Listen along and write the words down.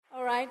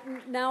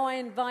Now I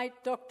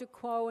invite Dr.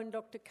 Kuo and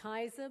Dr.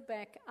 Kaiser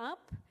back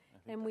up,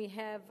 and we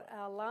have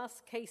our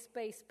last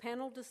case-based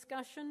panel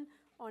discussion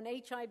on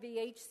HIV,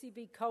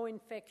 HCV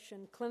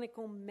co-infection,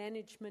 clinical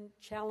management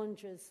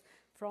challenges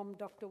from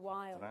Dr.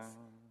 Wyles.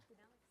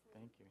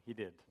 Thank you. He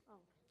did. Oh.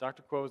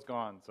 Dr. Kuo is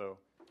gone, so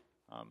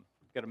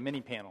we've got a mini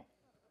panel.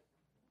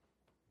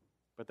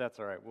 But that's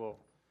all right.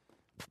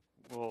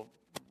 We'll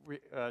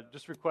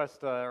just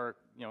request or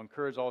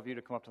encourage all of you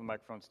to come up to the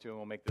microphones too, and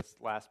we'll make this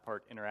last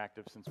part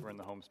interactive since we're in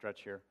the home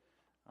stretch here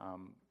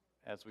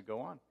as we go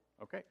on.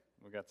 Okay,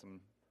 we've got some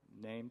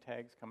name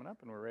tags coming up,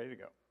 and we're ready to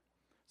go.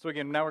 So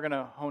again, now we're going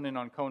to hone in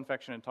on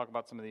co-infection and talk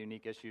about some of the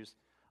unique issues.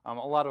 A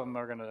lot of them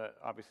are going to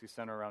obviously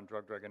center around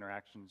drug-drug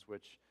interactions,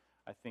 which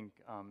I think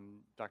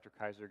Dr.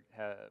 Kaiser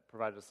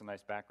provided us a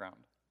nice background.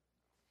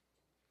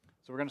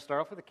 So we're going to start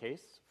off with a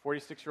case.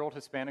 46-year-old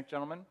Hispanic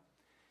gentleman,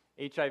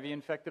 HIV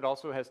infected,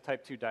 also has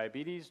type 2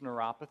 diabetes,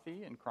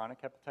 neuropathy, and chronic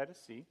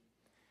hepatitis C.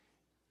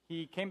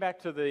 He came back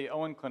to the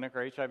Owen Clinic,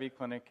 or HIV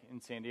clinic in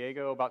San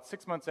Diego, about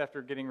 6 months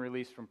after getting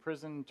released from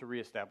prison to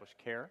reestablish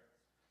care.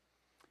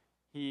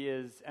 He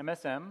is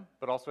MSM,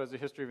 but also has a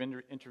history of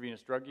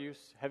intravenous drug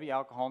use, heavy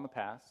alcohol in the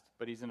past,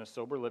 but he's in a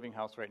sober living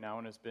house right now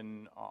and has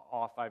been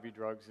off IV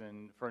drugs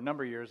for a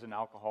number of years and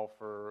alcohol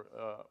for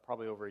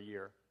probably over a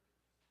year.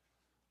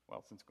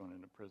 Well, since going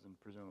into prison,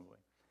 presumably.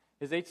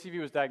 His HCV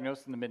was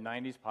diagnosed in the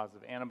mid-90s,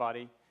 positive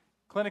antibody.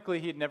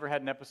 Clinically, he had never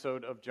had an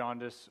episode of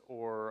jaundice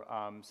or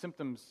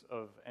symptoms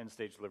of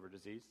end-stage liver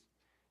disease.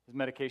 His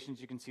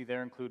medications you can see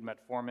there include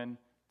metformin,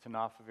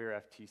 tenofovir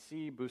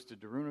FTC,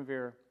 boosted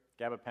darunavir,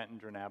 gabapentin,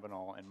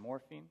 dronabinol, and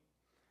morphine.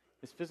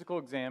 His physical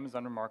exam is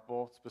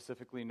unremarkable,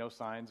 specifically no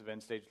signs of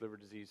end-stage liver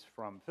disease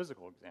from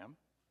physical exam.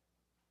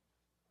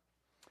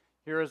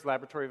 Here are his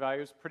laboratory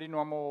values, pretty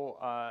normal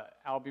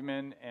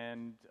albumin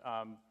and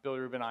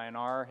bilirubin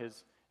INR.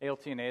 His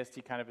ALT and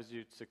AST kind of as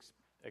you'd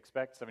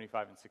expect,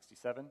 75 and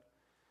 67.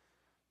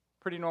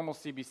 Pretty normal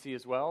CBC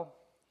as well.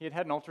 He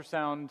had an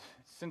ultrasound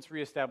since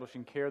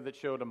reestablishing care that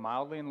showed a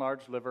mildly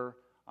enlarged liver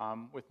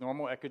with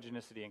normal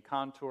echogenicity and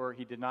contour.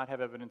 He did not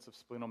have evidence of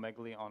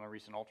splenomegaly on a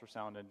recent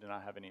ultrasound and did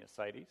not have any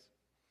ascites.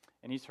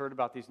 And he's heard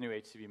about these new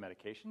HCV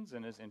medications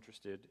and is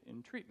interested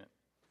in treatment.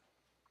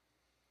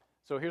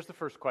 So here's the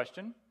first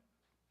question.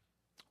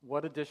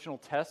 What additional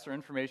tests or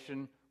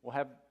information will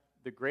have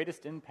the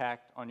greatest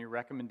impact on your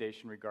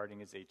recommendation regarding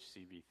his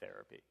HCV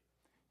therapy?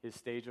 His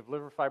stage of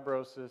liver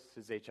fibrosis,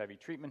 his HIV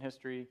treatment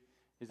history,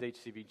 his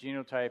HCV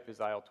genotype, his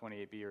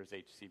IL-28B, or his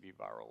HCV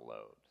viral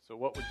load. So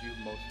what would you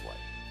most like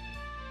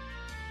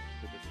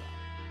to decide?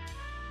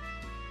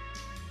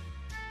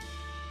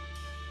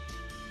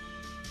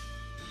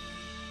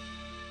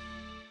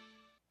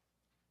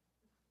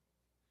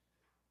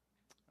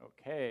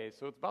 Okay,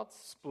 so it's about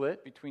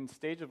split between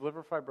stage of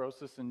liver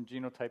fibrosis and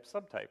genotype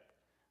subtype.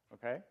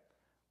 Okay?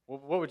 Well,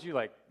 what would you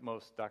like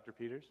most, Dr.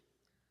 Peters?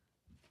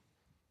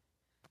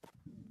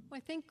 I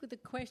think the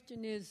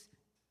question is,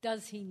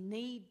 does he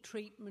need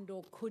treatment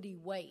or could he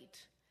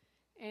wait?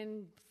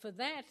 And for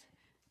that,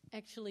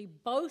 actually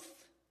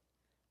both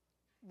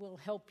will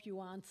help you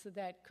answer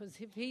that, because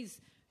if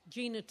he's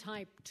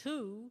genotype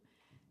 2,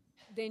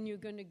 then you're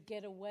going to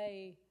get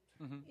away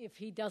if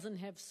he doesn't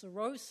have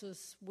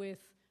cirrhosis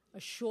with a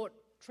short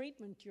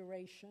treatment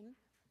duration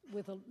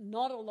with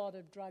not a lot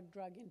of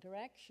drug-drug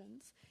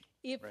interactions.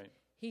 If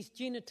he's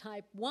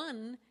genotype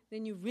 1,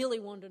 then you really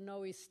want to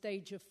know his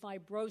stage of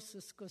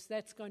fibrosis, because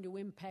that's going to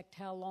impact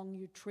how long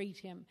you treat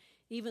him.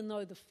 Even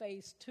though the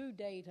phase 2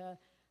 data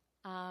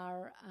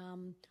are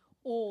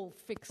all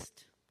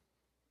fixed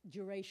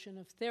duration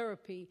of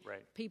therapy,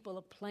 people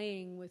are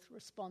playing with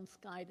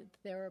response-guided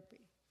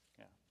therapy.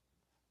 Yeah,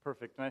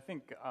 perfect. And I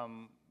think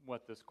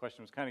what this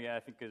question was kind of, I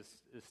think,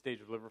 is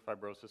stage of liver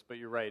fibrosis. But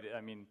you're right. I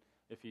mean,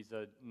 if he's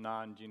a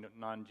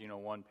non-Geno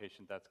 1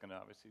 patient, that's going to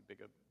obviously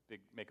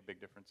make a big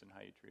difference in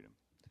how you treat him.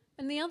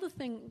 And the other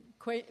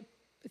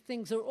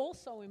things are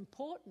also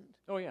important.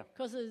 Oh, yeah.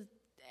 Because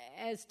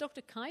as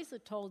Dr. Kaiser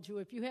told you,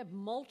 if you have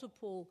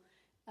multiple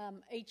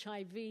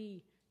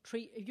HIV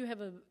if you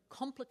have a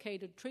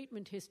complicated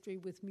treatment history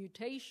with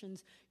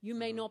mutations, you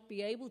may not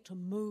be able to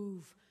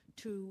move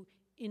to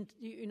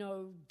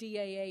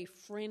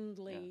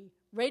DAA-friendly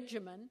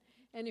regimen.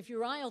 And if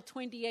you're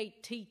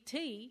IL-28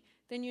 TT,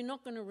 then you're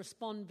not going to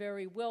respond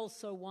very well,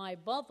 so why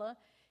bother?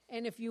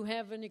 And if you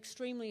have an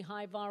extremely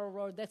high viral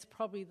load, that's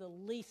probably the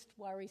least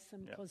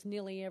worrisome, because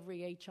nearly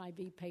every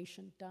HIV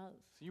patient does.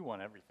 So you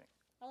want everything.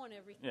 I want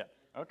everything.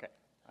 Yeah, okay,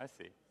 I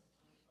see.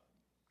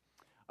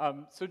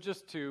 So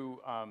just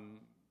to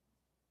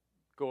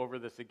go over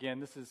this again,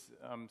 this is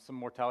some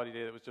mortality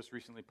data that was just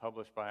recently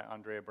published by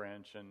Andrea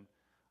Branch and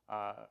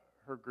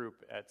her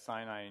group at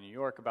Sinai in New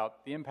York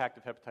about the impact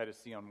of hepatitis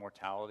C on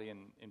mortality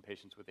in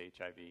patients with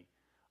HIV.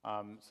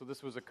 So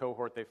this was a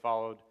cohort they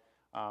followed.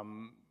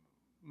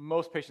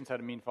 Most patients had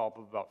a mean follow-up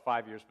of about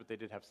 5 years, but they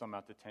did have some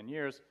out to 10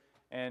 years.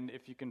 And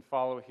if you can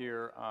follow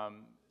here,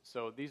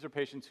 so these are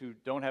patients who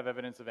don't have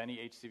evidence of any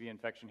HCV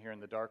infection here in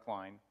the dark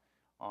line,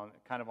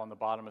 kind of on the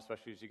bottom,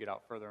 especially as you get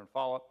out further in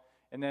follow-up.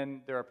 And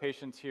then there are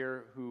patients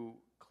here who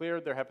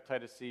cleared their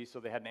hepatitis C, so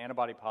they had an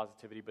antibody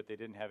positivity, but they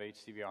didn't have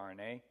HCV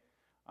RNA.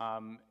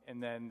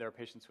 And then there are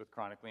patients with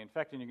chronically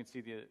infected. And you can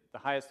see the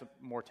highest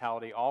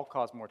mortality,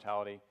 all-cause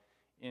mortality,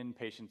 in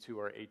patients who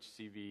are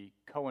HCV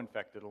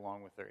co-infected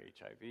along with their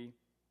HIV.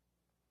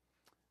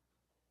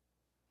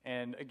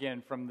 And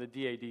again, from the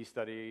DAD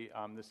study,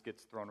 this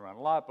gets thrown around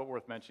a lot, but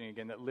worth mentioning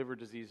again that liver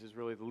disease is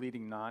really the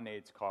leading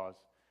non-AIDS cause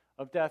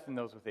of death in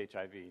those with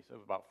HIV. So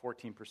about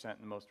 14% in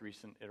the most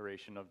recent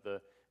iteration of the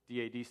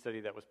DAD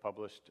study that was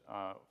published,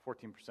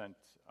 14%,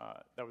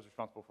 that was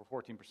responsible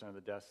for 14% of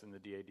the deaths in the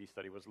DAD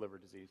study was liver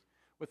disease,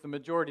 with the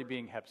majority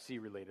being Hep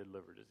C-related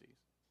liver disease.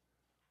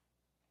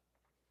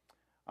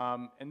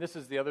 And this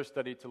is the other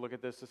study to look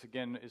at this. This,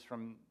 again, is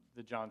from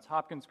the Johns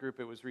Hopkins group.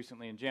 It was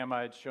recently in JAMA.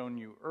 I had shown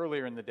you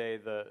earlier in the day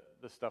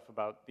the stuff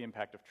about the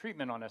impact of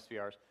treatment on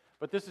SVRs.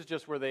 But this is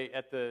just where they,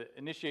 at the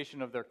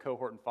initiation of their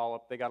cohort and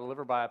follow-up, they got a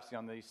liver biopsy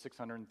on these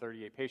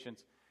 638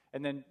 patients.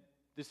 And then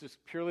this is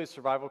purely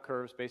survival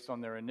curves based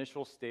on their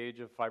initial stage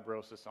of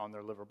fibrosis on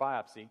their liver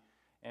biopsy.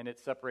 And it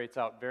separates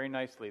out very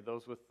nicely.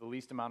 Those with the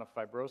least amount of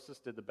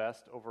fibrosis did the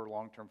best over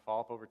long-term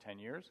follow-up over 10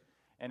 years.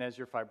 And as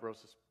your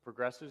fibrosis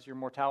progresses, your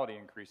mortality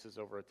increases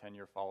over a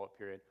 10-year follow-up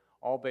period,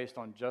 all based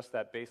on just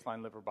that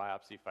baseline liver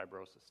biopsy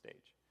fibrosis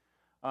stage.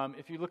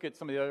 If you look at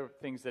some of the other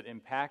things that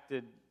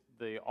impacted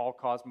the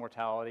all-cause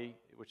mortality,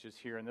 which is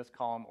here in this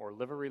column, or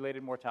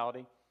liver-related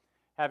mortality,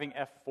 having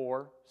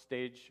F4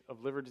 stage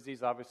of liver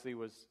disease obviously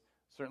was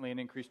certainly an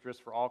increased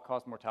risk for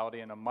all-cause mortality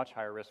and a much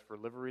higher risk for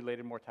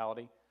liver-related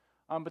mortality.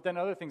 But then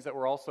other things that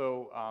were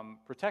also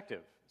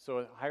protective. So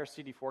a higher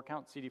CD4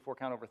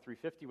 count over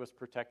 350 was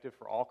protective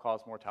for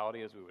all-cause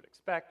mortality, as we would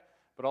expect,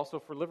 but also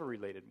for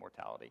liver-related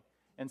mortality.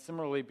 And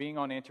similarly, being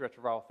on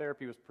antiretroviral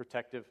therapy was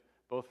protective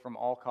both from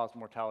all-cause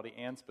mortality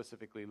and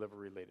specifically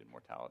liver-related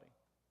mortality.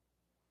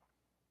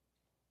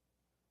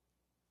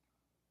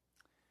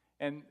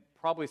 And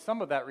probably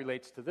some of that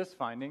relates to this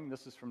finding.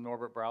 This is from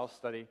Norbert Braul's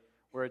study,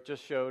 where it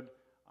just showed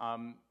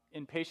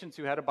in patients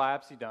who had a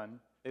biopsy done,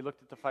 they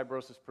looked at the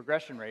fibrosis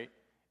progression rate,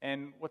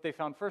 and what they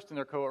found first in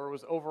their cohort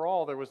was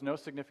overall there was no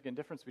significant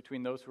difference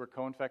between those who were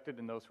co-infected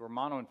and those who were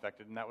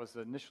mono-infected, and that was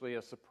initially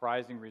a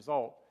surprising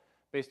result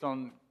based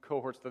on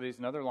cohort studies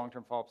and other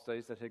long-term follow-up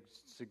studies that had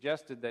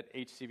suggested that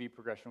HCV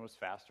progression was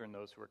faster in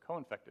those who were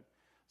co-infected.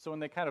 So when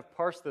they kind of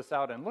parsed this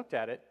out and looked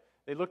at it,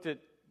 they looked at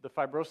the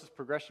fibrosis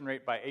progression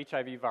rate by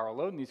HIV viral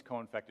load in these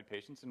co-infected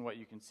patients, and what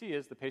you can see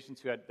is the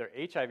patients who had their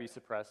HIV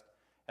suppressed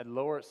had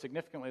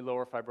significantly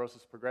lower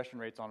fibrosis progression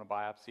rates on a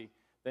biopsy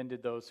than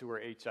did those who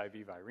were HIV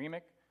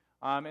viremic.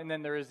 And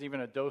then there is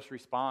even a dose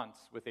response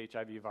with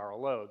HIV viral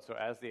load. So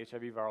as the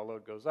HIV viral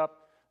load goes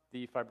up,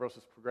 the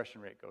fibrosis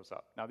progression rate goes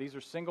up. Now, these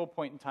are single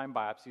point-in-time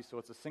biopsies, so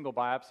it's a single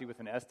biopsy with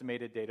an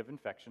estimated date of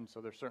infection, so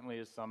there certainly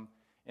is some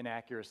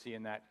inaccuracy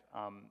in that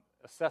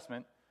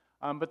assessment.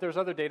 But there's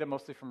other data,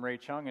 mostly from Ray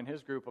Chung and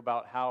his group,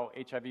 about how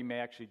HIV may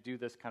actually do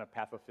this kind of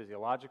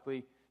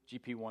pathophysiologically.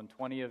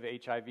 GP120 of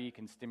HIV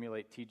can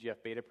stimulate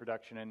TGF-beta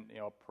production and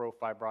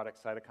pro-fibrotic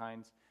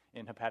cytokines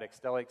in hepatic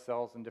stellate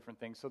cells and different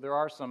things. So there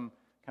are some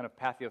kind of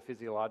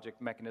pathophysiologic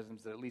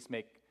mechanisms that at least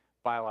make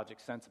biologic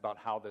sense about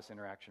how this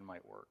interaction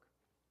might work.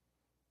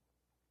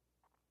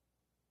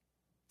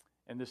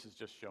 And this is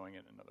just showing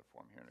it in another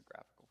form here, in a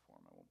graphical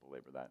form. I won't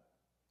belabor that.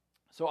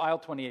 So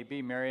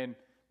IL-28B, Marion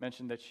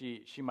mentioned that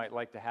she might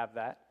like to have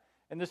that.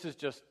 And this is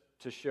just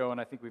to show, and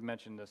I think we've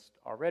mentioned this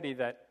already,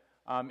 that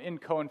in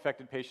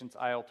co-infected patients,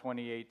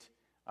 IL-28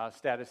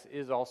 status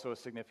is also a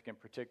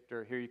significant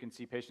predictor. Here you can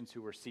see patients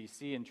who were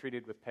CC and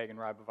treated with PEG and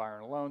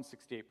ribavirin alone,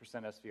 68%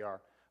 SVR,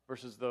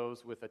 versus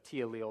those with a T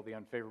allele, the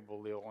unfavorable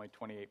allele, only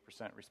 28%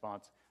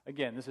 response.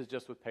 Again, this is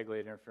just with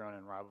pegylated interferon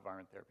and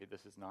ribavirin therapy.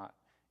 This is not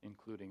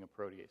including a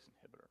protease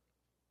inhibitor.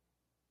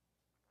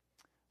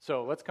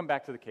 So let's come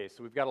back to the case.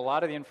 So we've got a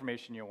lot of the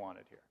information you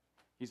wanted here.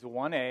 He's a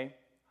 1A,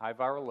 high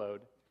viral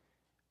load.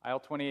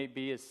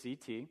 IL-28B is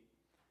CT.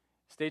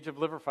 Stage of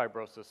liver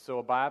fibrosis. So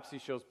a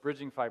biopsy shows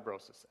bridging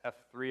fibrosis,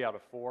 F3 out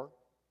of 4.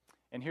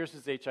 And here's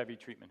his HIV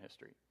treatment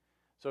history.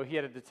 So he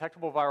had a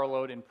detectable viral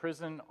load in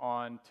prison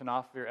on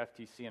tenofovir,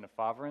 FTC, and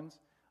efavirenz.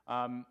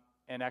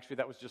 And actually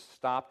that was just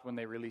stopped when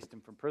they released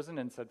him from prison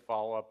and said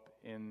follow up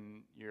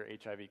in your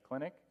HIV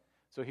clinic.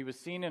 So he was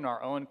seen in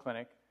our own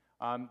clinic.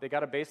 They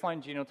got a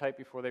baseline genotype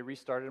before they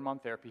restarted him on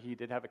therapy. He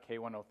did have a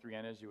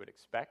K103N, as you would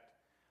expect.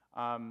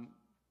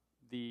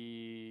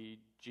 The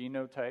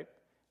genotype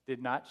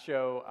did not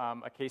show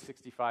a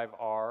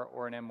K65R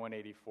or an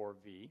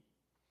M184V,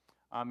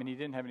 and he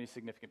didn't have any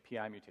significant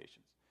PI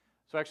mutations.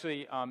 So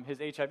actually, his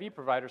HIV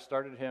provider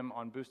started him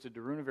on boosted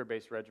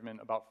darunavir-based regimen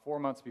about 4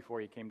 months before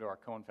he came to our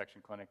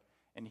co-infection clinic,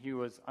 and he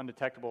was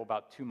undetectable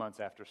about 2 months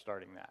after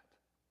starting that.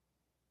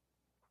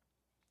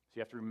 So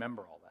you have to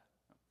remember all that.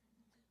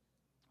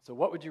 So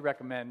what would you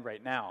recommend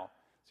right now?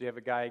 So you have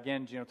a guy,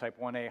 again, genotype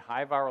 1A,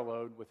 high viral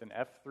load with an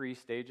F3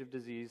 stage of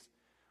disease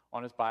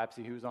on his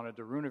biopsy who's on a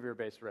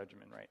darunavir-based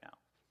regimen right now.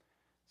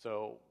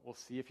 So we'll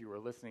see if you were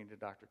listening to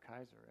Dr.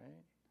 Kaiser, right?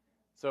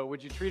 So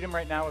would you treat him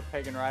right now with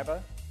PEG and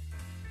Riba?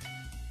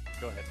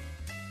 Go ahead.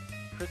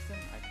 Kristen,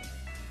 I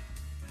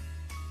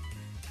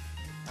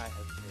I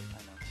hesitate,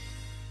 I know.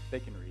 They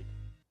can read.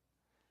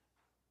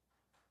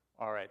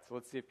 All right, so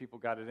let's see if people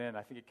got it in.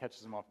 I think it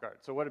catches them off guard.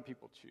 So what did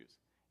people choose?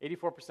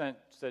 84%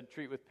 said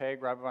treat with PEG,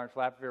 ribavirin,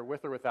 flavivir,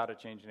 with or without a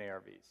change in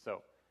ARVs.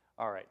 So,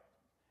 all right.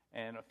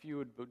 And a few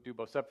would do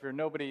boceprevir.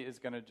 Nobody is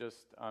going to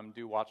just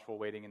do watchful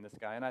waiting in this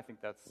guy, and I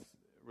think that's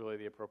really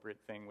the appropriate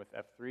thing with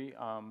F3.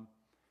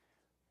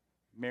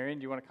 Marion,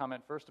 do you want to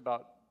comment first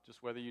about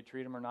just whether you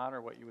treat him or not,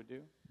 or what you would do?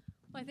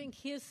 I think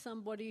here's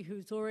somebody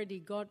who's already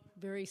got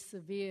very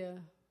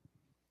severe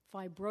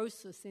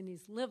fibrosis in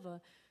his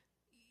liver.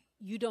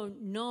 You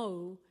don't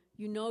know.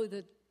 You know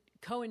that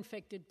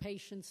co-infected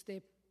patients, their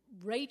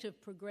rate of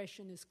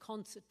progression is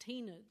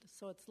concertinaed,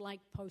 so it's like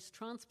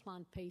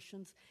post-transplant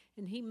patients,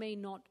 and he may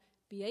not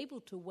be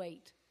able to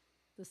wait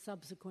the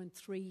subsequent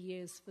 3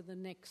 years for the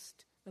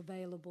next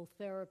available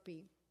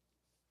therapy.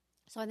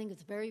 So I think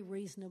it's very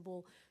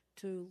reasonable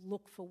to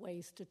look for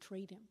ways to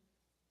treat him.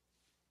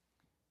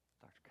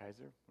 Dr.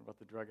 Kaiser, what about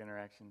the drug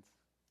interactions?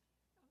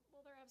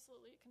 Well, they're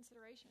absolutely a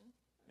consideration.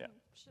 Yeah.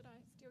 Should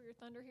I steal your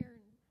thunder here?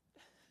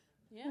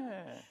 Yeah,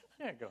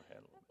 go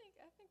ahead. I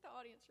think the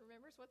audience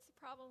remembers. What's the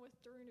problem with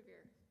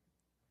darunavir?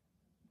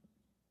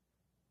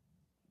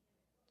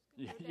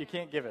 You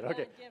can't give it.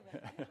 Okay. Give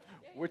it.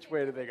 Which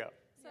way do they go?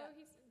 So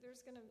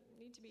there's going to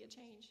need to be a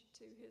change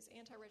to his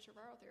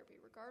antiretroviral therapy,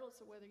 regardless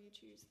of whether you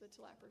choose the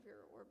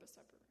telaprevir or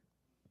boceprevir.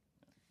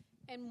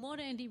 And what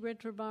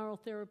antiretroviral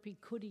therapy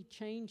could he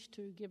change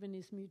to, given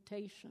his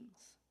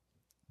mutations?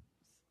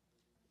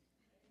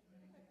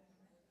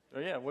 Oh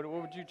yeah, what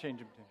would you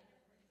change him to?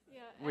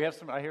 Yeah, We have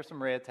some. I hear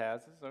some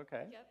Reatazes.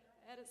 Okay. Yep.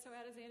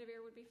 Atazanavir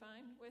would be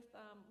fine with,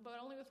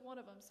 but only with one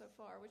of them so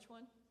far. Which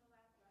one?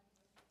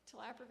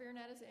 Telaprevir and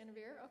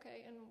atazanavir.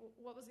 Okay. And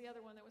what was the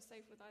other one that was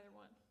safe with either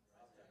one?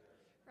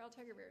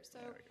 Raltegravir. So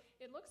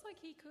it looks like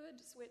he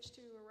could switch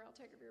to a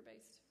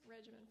raltegravir-based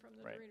regimen from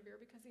the darunavir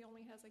because he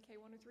only has a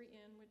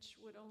K103N, which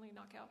would only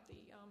knock out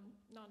the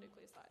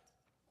non-nucleosides.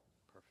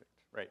 Perfect.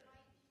 Right.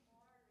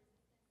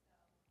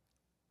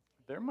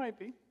 There might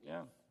be.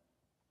 Yeah.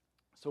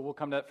 So we'll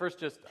come to that. First,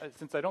 just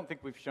since I don't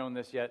think we've shown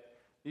this yet,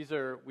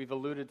 we've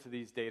alluded to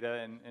these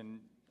data, and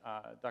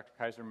Dr.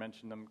 Kaiser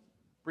mentioned them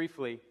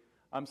briefly.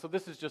 So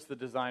this is just the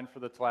design for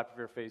the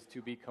telaprevir phase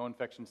 2b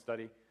co-infection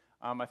study.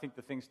 I think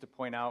the things to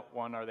point out,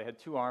 one, are they had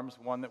two arms,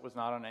 one that was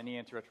not on any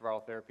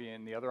antiretroviral therapy,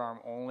 and the other arm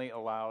only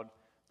allowed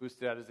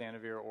boosted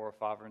atazanavir or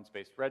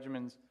efavirenz-based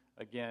regimens.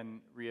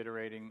 Again,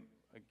 reiterating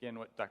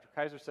what Dr.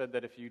 Kaiser said,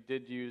 that if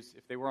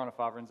they were on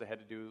efavirenz, they had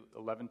to do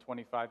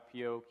 1125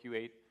 PO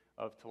Q8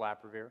 of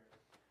telaprevir.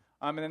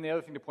 And then the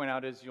other thing to point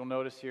out is you'll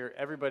notice here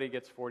everybody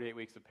gets 48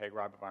 weeks of PEG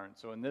ribavirin.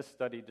 So in this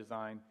study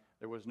design,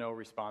 there was no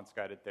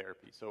response-guided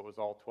therapy. So it was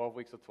all 12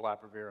 weeks of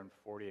telaprevir and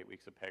 48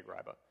 weeks of PEG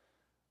riba.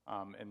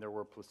 And there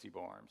were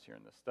placebo arms here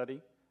in this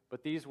study.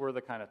 But these were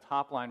the kind of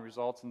top-line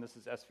results, and this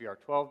is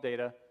SVR12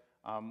 data.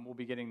 We'll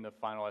be getting the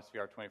final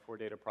SVR24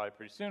 data probably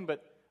pretty soon,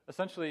 but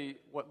essentially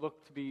what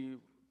looked to be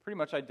pretty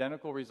much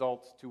identical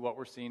results to what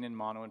we're seeing in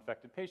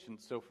mono-infected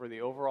patients. So for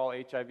the overall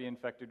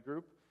HIV-infected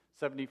group,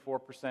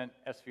 74%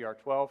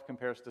 SVR12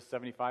 compares to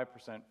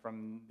 75%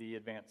 from the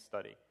advanced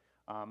study.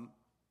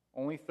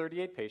 Only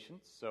 38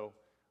 patients, so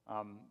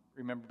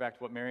remember back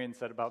to what Marion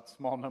said about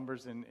small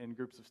numbers in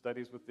groups of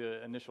studies with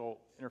the initial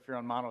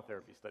interferon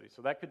monotherapy study.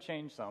 So that could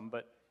change some,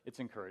 but it's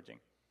encouraging.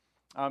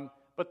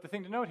 But the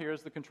thing to note here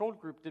is the controlled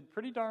group did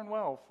pretty darn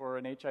well for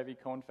an HIV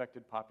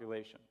co-infected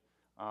population.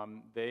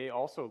 They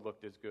also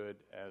looked as good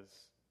as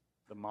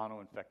the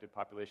mono-infected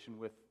population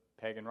with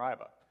PEG and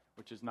RIBA,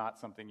 which is not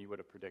something you would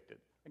have predicted.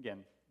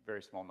 Again,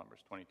 very small numbers,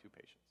 22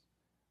 patients.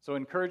 So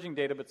encouraging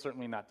data, but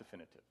certainly not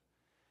definitive.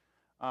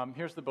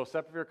 Here's the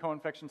boceprevir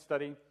co-infection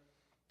study.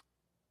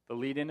 The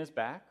lead-in is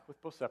back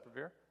with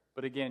boceprevir,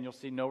 but again, you'll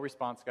see no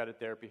response-guided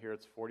therapy here.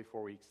 It's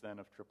 44 weeks then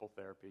of triple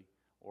therapy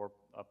or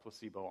a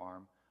placebo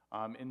arm.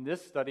 In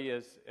this study,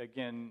 as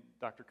again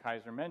Dr.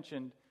 Kaiser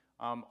mentioned,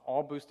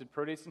 all boosted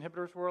protease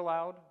inhibitors were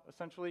allowed,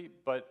 essentially,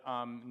 but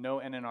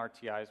no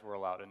NNRTIs were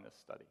allowed in this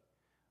study.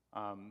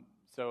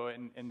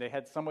 And they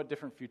had somewhat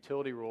different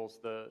futility rules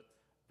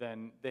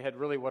than they had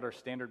really what are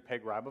standard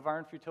PEG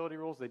ribavirin futility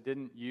rules. They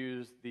didn't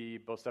use the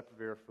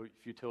boceprevir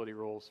futility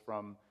rules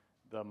from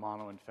the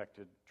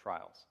mono-infected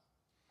trials.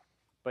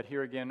 But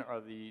here again are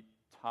the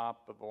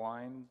top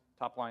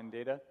line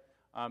data.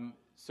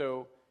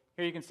 So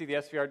here you can see the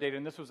SVR data,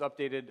 and this was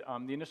updated.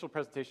 The initial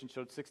presentation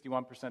showed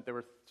 61%. There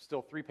were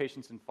still 3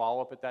 patients in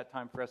follow-up at that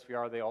time for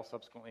SVR. They all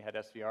subsequently had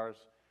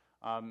SVRs,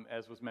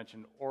 as was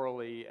mentioned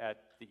orally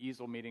at the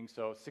EASL meeting.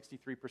 So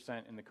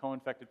 63% in the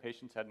co-infected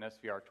patients had an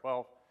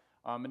SVR12.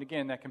 And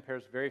again, that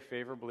compares very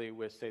favorably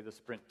with, say, the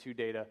SPRINT 2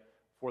 data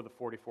for the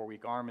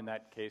 44-week arm in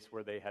that case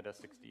where they had a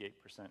 68%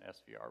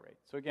 SVR rate.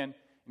 So again,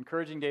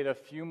 encouraging data, a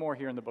few more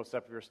here in the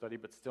boceprevir study,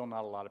 but still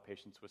not a lot of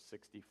patients with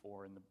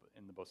 64 in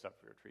the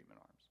boceprevir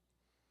treatment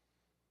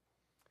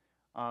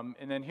arms.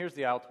 And then here's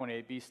the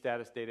IL-28B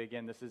status data.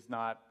 Again, this is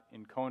not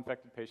in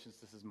co-infected patients,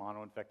 this is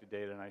mono-infected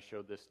data, and I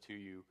showed this to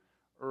you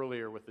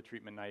earlier with the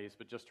treatment naives,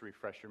 but just to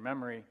refresh your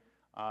memory,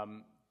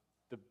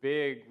 the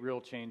big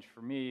real change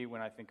for me when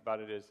I think about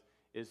it is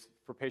is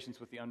for patients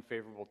with the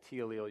unfavorable T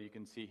allele. You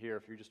can see here,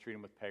 if you're just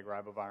treating with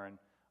peg-ribavirin,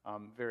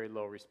 very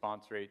low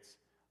response rates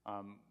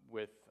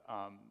with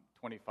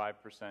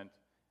 25%,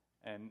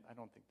 and I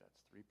don't think that's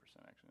 3%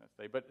 actually in that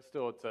study, but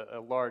still it's a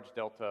large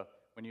delta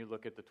when you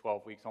look at the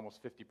 12 weeks,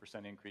 almost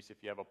 50% increase if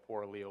you have a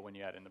poor allele when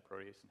you add in the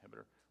protease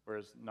inhibitor,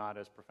 whereas not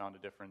as profound a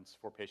difference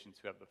for patients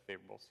who have the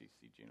favorable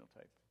CC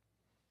genotype.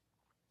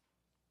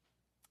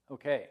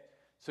 Okay,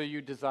 so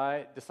you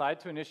decide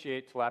to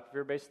initiate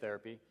telaprevir-based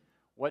therapy.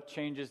 What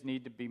changes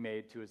need to be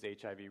made to his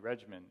HIV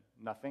regimen?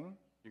 Nothing.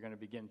 You're going to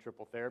begin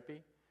triple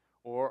therapy.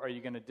 Or are you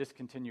going to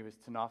discontinue his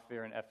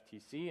tenofovir and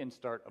FTC and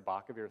start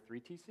abacavir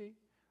 3-TC?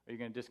 Are you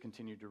going to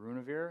discontinue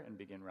darunavir and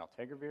begin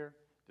raltegravir?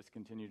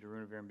 Discontinue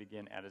darunavir and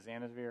begin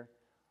atazanavir?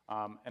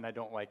 And I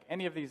don't like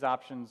any of these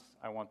options.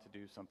 I want to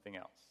do something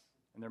else.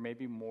 And there may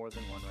be more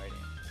than one right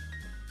answer.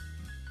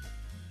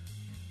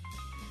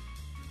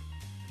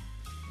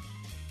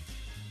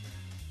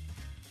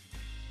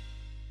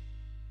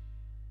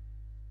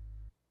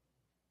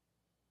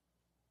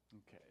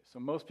 So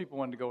most people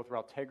wanted to go with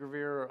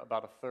raltegravir.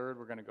 About a third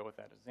were going to go with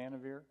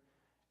atazanavir.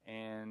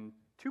 And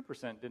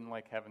 2% didn't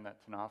like having that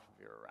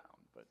tenofovir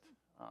around. But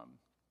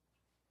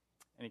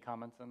any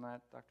comments on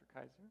that, Dr.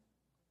 Kaiser?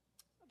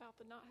 About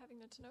the not having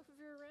the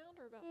tenofovir around,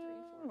 or about 3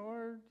 and 4?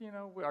 Or, you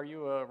know, are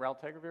you a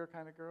raltegravir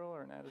kind of girl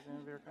or an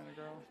atazanavir kind of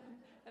girl?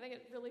 I think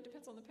it really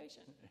depends on the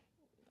patient.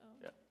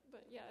 Yeah.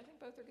 But yeah, I think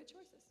both are good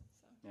choices.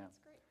 So yeah. That's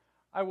great.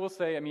 I will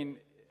say, I mean,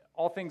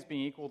 all things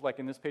being equal, like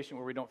in this patient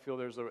where we don't feel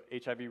there's a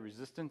HIV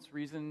resistance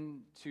reason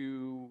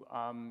to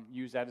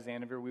use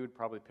atazanavir, we would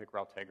probably pick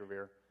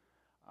raltegravir.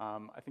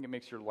 I think it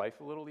makes your life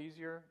a little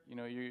easier. You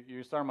know,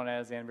 you start them on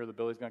atazanavir, the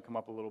belly's going to come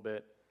up a little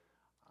bit.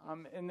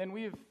 And then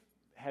we've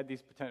had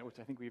these potential, which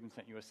I think we even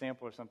sent you a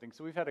sample or something.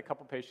 So we've had a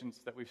couple patients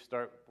that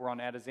we're on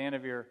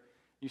atazanavir.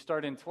 You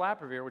start in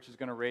telaprevir, which is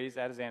going to raise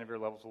atazanavir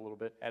levels a little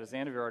bit.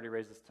 Atazanavir already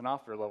raises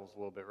tenofovir levels a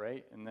little bit,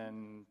 right? And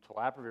then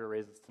telaprevir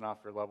raises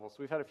tenofovir levels.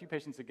 So we've had a few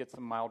patients that get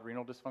some mild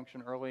renal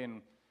dysfunction early,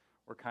 and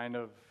we're kind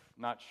of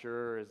not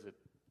sure, is it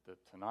the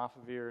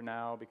tenofovir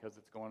now because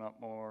it's going up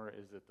more?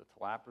 Is it the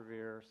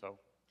telaprevir? So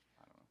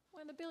I don't know.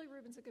 Well, and the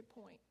bilirubin's a good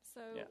point.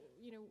 So, yeah.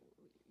 You know,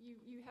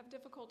 you have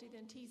difficulty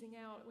then teasing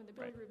out when the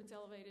bilirubin's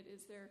elevated,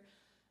 is there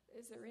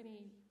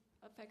any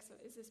effects?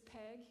 Is this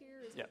PEG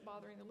here? Is it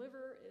bothering the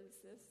liver? Is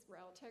this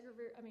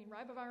raltegravir? I mean,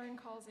 ribavirin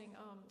causing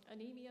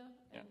anemia,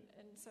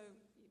 and so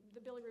the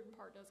bilirubin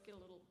part does get a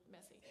little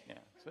messy. Yeah,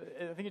 so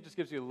I think it just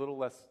gives you a little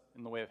less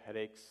in the way of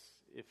headaches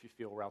if you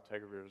feel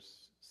raltegravir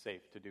is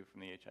safe to do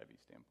from the HIV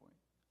standpoint.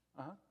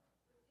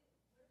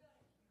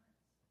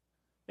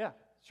 Yeah,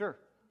 sure.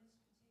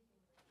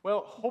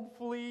 Well,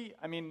 hopefully,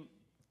 I mean,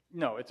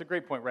 no, it's a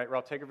great point, right?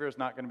 Raltegravir is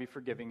not going to be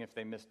forgiving if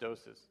they miss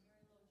doses.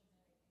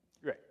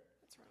 Right.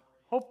 That's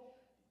right.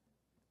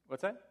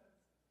 What's that?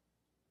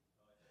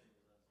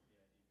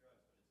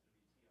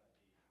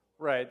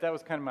 Right, that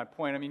was kind of my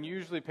point. I mean,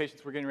 usually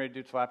patients were getting ready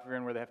to do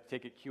telaprevir where they have to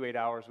take it Q8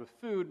 hours with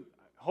food.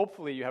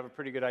 Hopefully you have a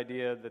pretty good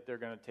idea that they're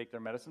going to take their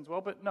medicines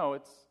well, but no,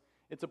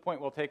 it's a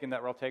point well taken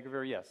that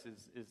raltegravir, yes,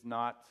 is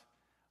not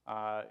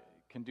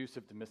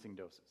conducive to missing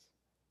doses.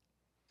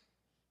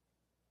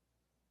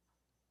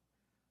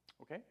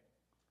 Okay?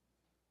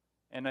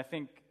 And I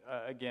think,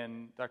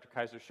 again, Dr.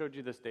 Kaiser showed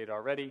you this data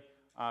already.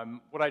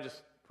 What I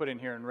just put in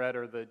here in red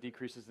are the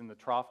decreases in the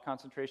trough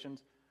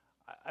concentrations.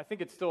 I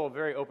think it's still a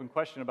very open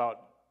question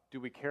about, do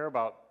we care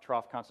about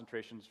trough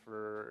concentrations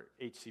for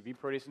HCV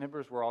protease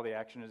inhibitors where all the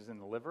action is in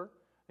the liver?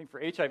 I think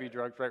for HIV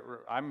drugs, right,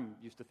 I'm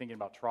used to thinking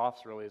about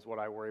troughs really is what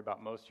I worry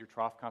about most. Your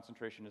trough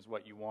concentration is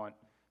what you want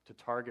to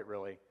target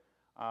really.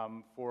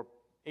 For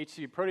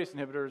HCV protease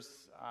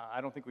inhibitors,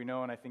 I don't think we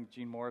know, and I think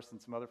Gene Morris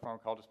and some other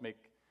pharmacologists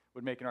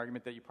would make an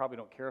argument that you probably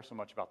don't care so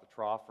much about the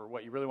trough, or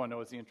what you really want to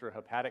know is the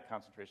intrahepatic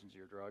concentrations of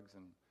your drugs,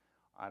 and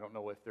I don't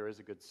know if there is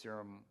a good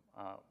serum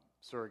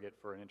surrogate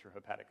for an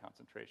intrahepatic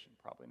concentration,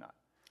 probably not.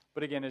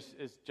 But again, as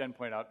Jen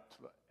pointed out,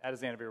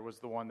 atazanavir was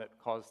the one that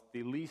caused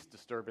the least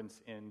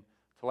disturbance in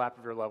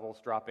telaprevir levels,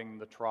 dropping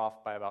the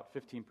trough by about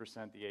 15%,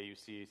 the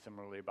AUC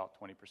similarly about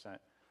 20%,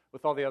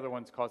 with all the other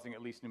ones causing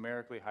at least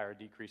numerically higher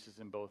decreases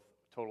in both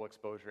total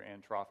exposure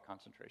and trough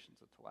concentrations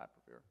of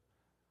telaprevir.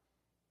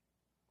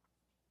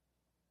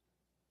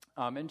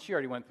 And she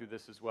already went through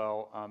this as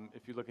well.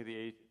 If you look at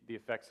the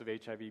effects of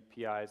HIV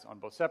PIs on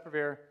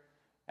boceprevir,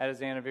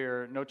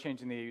 atazanavir, no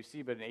change in the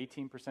AUC, but an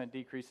 18%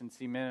 decrease in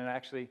C-min. And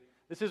actually,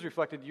 this is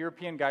reflected.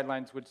 European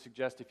guidelines would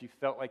suggest if you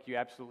felt like you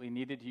absolutely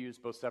needed to use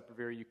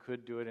boceprevir, you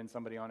could do it in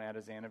somebody on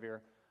atazanavir.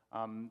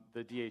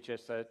 The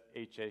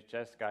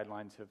HHS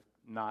guidelines have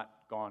not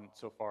gone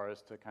so far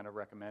as to kind of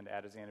recommend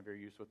atazanavir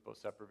use with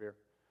boceprevir.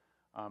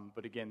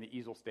 But again, the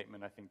EASL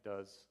statement, I think,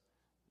 does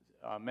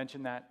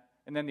mention that.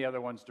 And then the other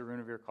ones,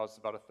 darunavir causes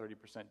about a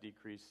 30%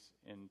 decrease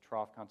in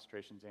trough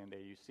concentrations and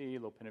AUC,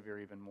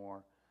 lopinavir even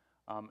more.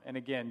 And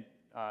again,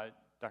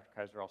 Dr.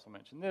 Kaiser also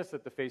mentioned this,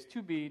 that the phase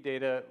 2b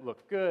data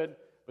looked good,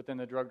 but then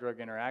the drug-drug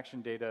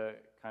interaction data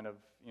kind of,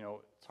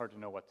 it's hard to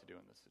know what to do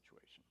in this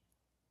situation.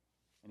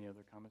 Any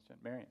other comments, Jen?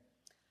 Marion?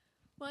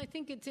 Well, I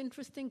think it's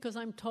interesting because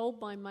I'm told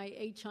by my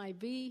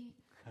HIV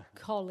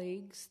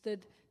colleagues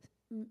that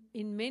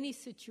in many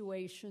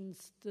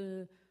situations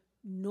the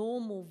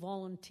normal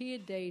volunteer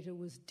data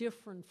was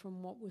different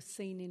from what was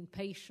seen in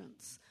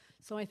patients.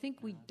 So I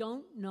think we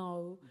don't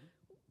know.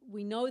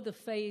 We know the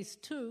phase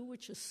 2,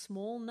 which is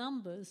small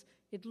numbers,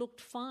 it looked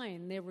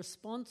fine. Their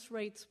response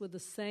rates were the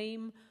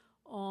same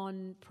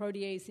on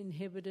protease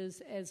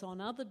inhibitors as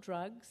on other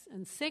drugs.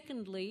 And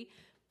secondly,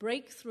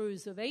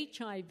 breakthroughs of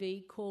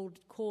HIV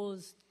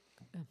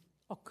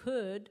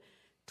occurred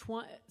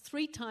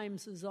 3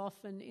 times as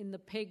often in the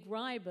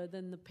PEG-RIBA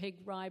than the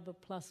PEG-RIBA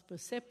plus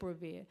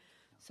boceprevir.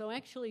 So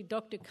actually,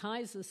 Dr.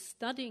 Kaiser's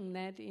studying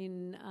that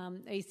in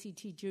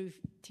ACTG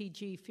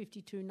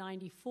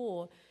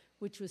 5294,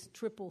 which was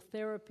triple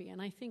therapy.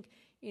 And I think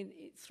in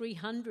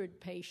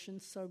 300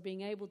 patients, so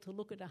being able to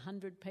look at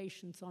 100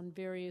 patients on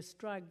various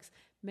drugs,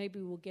 maybe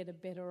we'll get a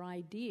better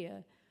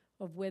idea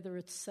of whether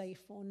it's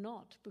safe or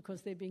not,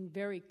 because they're being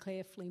very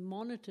carefully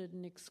monitored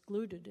and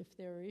excluded if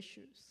there are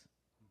issues.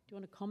 Do you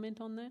want to comment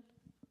on that?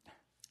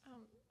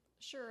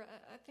 Sure.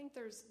 I think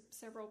there's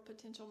several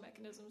potential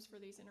mechanisms for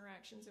these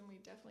interactions, and we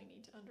definitely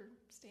need to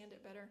understand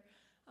it better.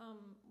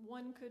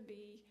 One could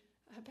be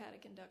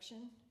hepatic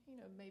induction.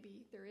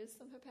 Maybe there is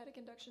some hepatic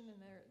induction, and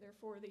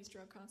therefore these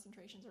drug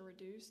concentrations are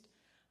reduced.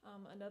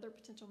 Another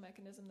potential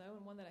mechanism, though,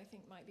 and one that I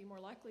think might be more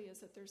likely, is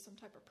that there's some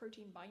type of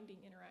protein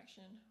binding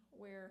interaction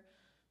where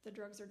the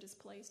drugs are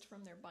displaced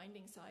from their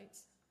binding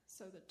sites,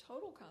 so the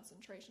total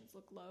concentrations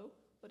look low.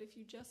 But if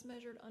you just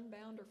measured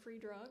unbound or free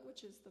drug,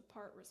 which is the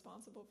part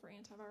responsible for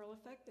antiviral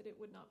effect, that it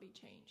would not be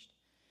changed.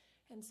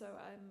 And so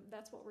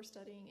that's what we're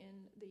studying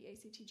in the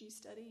ACTG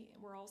study,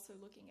 and we're also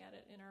looking at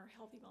it in our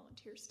healthy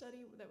volunteer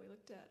study that we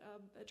looked at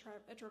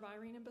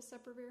etravirine and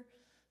boceprevir.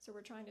 So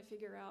we're trying to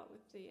figure out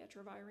with the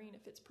etravirine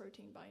if its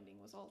protein binding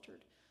was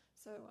altered.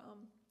 So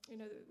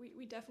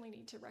we definitely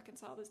need to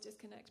reconcile this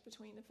disconnect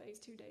between the phase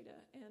 2 data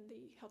and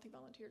the healthy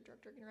volunteer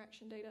drug-drug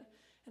interaction data.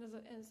 And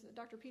as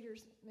Dr.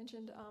 Peters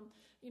mentioned,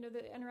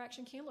 the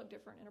interaction can look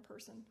different in a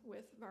person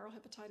with viral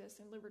hepatitis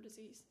and liver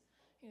disease.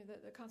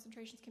 The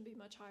concentrations can be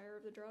much higher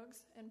of the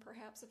drugs, and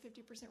perhaps a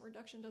 50%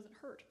 reduction doesn't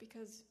hurt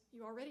because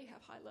you already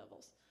have high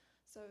levels.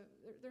 So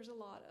there's a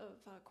lot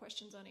of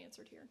questions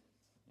unanswered here.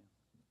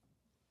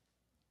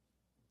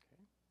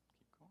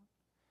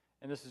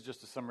 And this is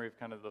just a summary of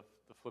kind of the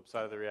flip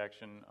side of the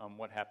reaction,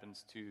 what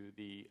happens to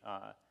the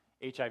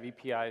HIV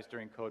PIs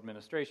during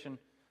co-administration.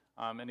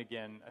 And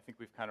again, I think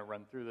we've kind of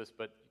run through this,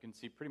 but you can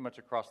see pretty much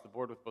across the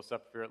board with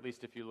boceprevir, at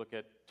least if you look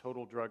at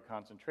total drug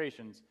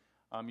concentrations,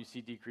 you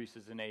see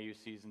decreases in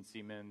AUCs and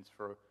Cmins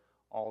for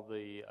all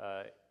the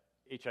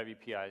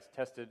HIV PIs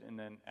tested, and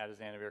then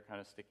atazanavir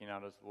kind of sticking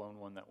out as the lone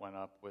one that went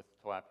up with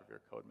telaprevir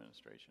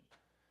co-administration.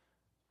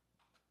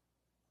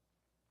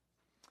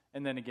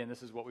 And then again,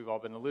 this is what we've all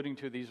been alluding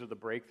to. These are the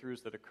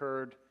breakthroughs that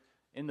occurred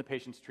in the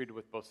patients treated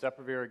with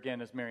boceprevir.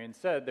 Again, as Marion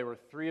said, there were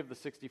 3 of the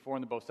 64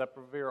 in the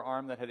boceprevir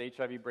arm that had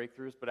HIV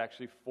breakthroughs, but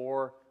actually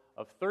 4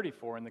 of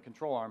 34 in the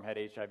control arm had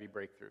HIV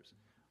breakthroughs.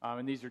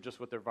 And these are just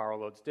what their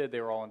viral loads did.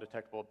 They were all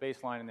undetectable at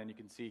baseline, and then you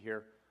can see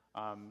here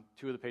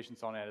 2 of the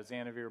patients on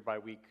atazanavir by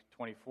week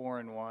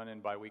 24 in one,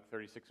 and by week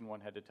 36 in one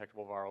had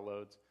detectable viral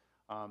loads.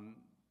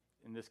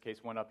 In this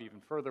case, went up even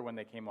further when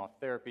they came off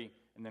therapy,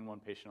 and then 1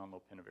 patient on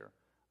lopinavir.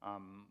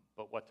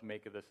 But what to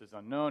make of this is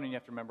unknown, and you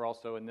have to remember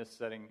also in this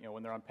setting,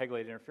 when they're on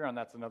pegylated interferon,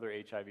 that's another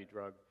HIV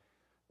drug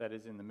that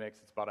is in the mix.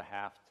 It's about a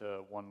half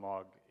to 1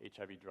 log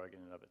HIV drug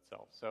in and of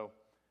itself. So,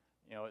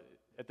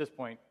 at this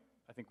point,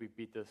 I think we've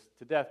beat this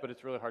to death, but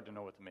it's really hard to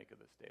know what to make of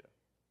this data.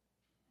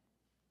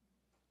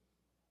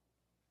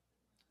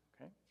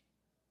 Okay.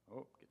 Oh,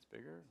 it gets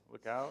bigger.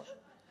 Look out.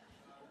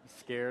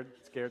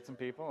 Scared some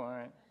people. All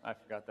right. I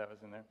forgot that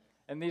was in there.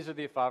 And these are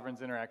the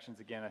efavirenz interactions.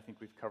 Again, I think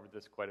we've covered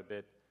this quite a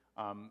bit.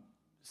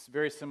 It's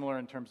very similar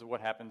in terms of what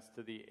happens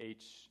to the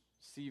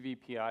HCV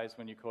PIs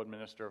when you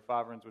co-administer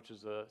efavirenz, which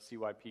is a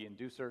CYP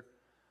inducer.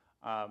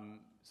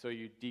 So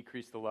you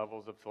decrease the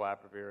levels of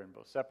telaprevir and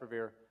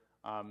boceprevir.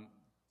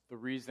 The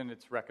reason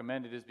it's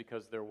recommended is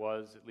because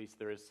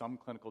there is some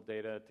clinical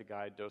data to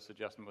guide dose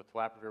adjustment with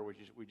telaprevir.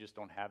 We just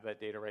don't have that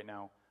data right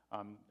now.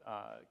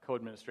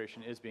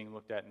 Co-administration is being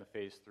looked at in the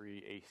phase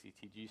 3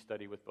 ACTG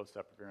study with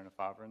boceprevir and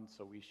efavirenz,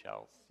 so we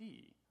shall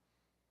see.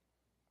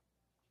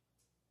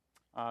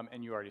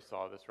 And you already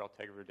saw this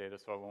raltegravir data,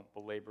 so I won't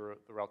belabor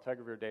the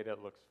raltegravir data.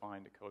 It looks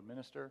fine to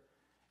co-administer.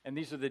 And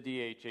these are the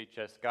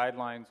DHHS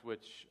guidelines,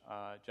 which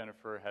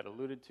Jennifer had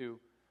alluded to.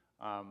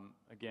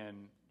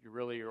 Again,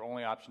 your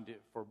only option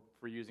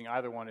for using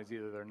either one is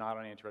either they're not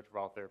on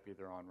antiretroviral therapy,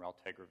 they're on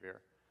raltegravir,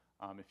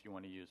 if you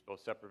want to use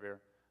boceprevir.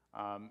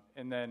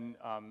 And then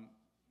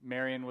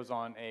Marion was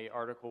on an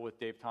article with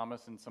Dave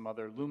Thomas and some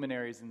other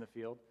luminaries in the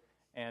field,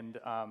 and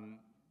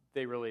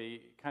they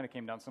really kind of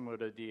came down similar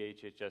to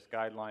DHHS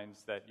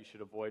guidelines that you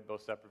should avoid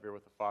boceprevir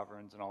with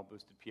efavirenz and all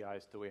boosted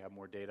PIs till we have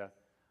more data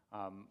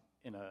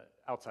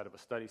outside of a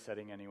study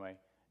setting anyway,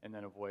 and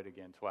then avoid,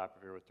 again,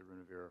 telaprevir with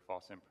darunavir,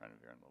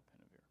 fosampirenavir, and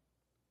lopinavir.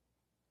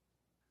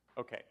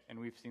 Okay, and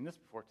we've seen this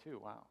before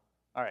too. Wow.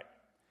 All right.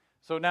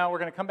 So now we're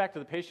going to come back to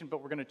the patient,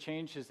 but we're going to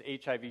change his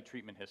HIV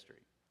treatment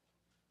history.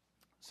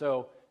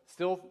 So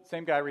still,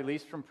 same guy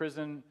released from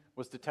prison,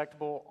 was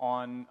detectable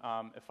on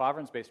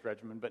efavirenz-based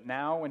regimen, but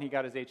now when he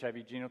got his HIV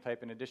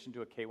genotype, in addition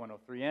to a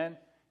K103N,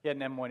 he had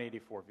an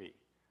M184V,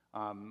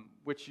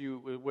 which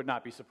would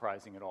not be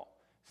surprising at all.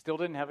 Still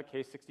didn't have a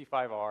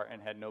K65R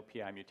and had no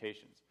PI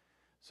mutations.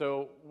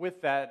 So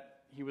with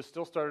that, he was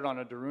still started on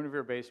a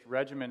darunavir-based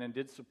regimen and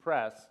did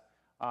suppress,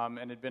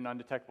 and had been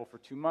undetectable for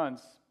 2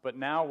 months. But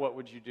now what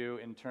would you do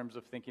in terms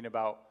of thinking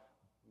about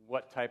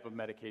what type of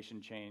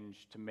medication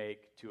change to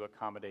make to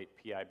accommodate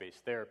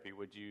PI-based therapy?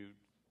 Would you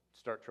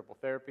start triple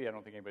therapy? I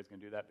don't think anybody's going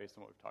to do that based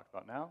on what we've talked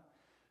about now.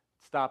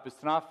 Stop his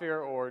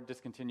tenofovir or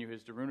discontinue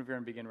his darunavir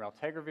and begin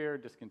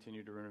raltegravir,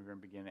 discontinue darunavir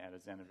and begin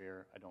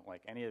atazanavir. I don't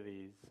like any of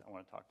these. I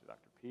want to talk to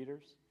Dr.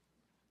 Peters.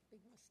 Big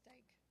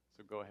mistake.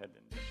 So go ahead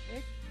and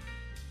pick.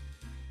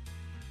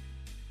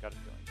 Got a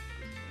feeling this is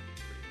going to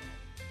be pretty well.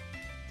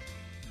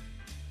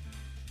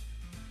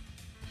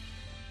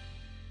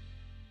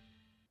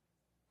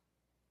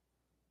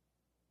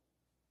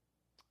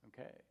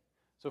 Okay.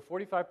 So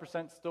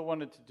 45% still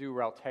wanted to do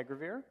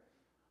raltegravir,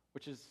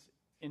 which is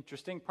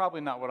interesting.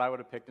 Probably not what I would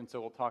have picked, and so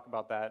we'll talk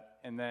about that.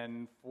 And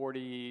then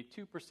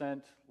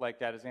 42%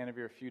 liked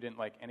atazanavir. A few didn't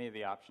like any of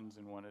the options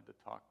and wanted to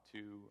talk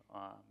to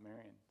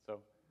Marion.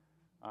 So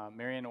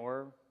Marion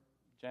or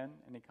Jen,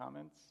 any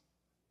comments?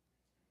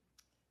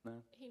 No?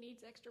 He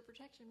needs extra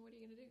protection. What are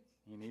you going to do?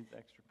 He needs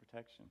extra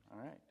protection. All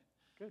right,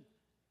 good.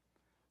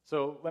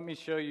 So let me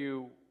show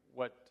you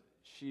what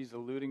she's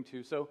alluding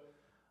to. So,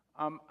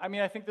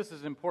 I think this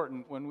is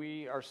important. When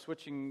we are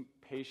switching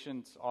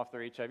patients off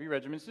their HIV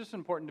regimen, it's just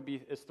important to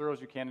be as thorough as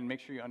you can and make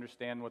sure you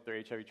understand what their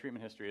HIV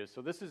treatment history is.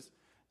 So this is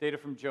data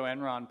from Joe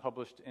Enron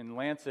published in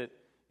Lancet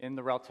in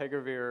the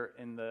raltegravir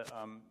in the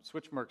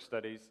switch-merc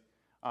studies,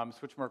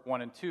 switch-merc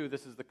 1 and 2.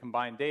 This is the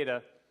combined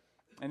data.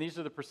 And these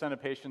are the percent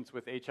of patients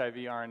with HIV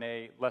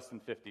RNA less than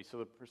 50, so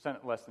the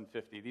percent less than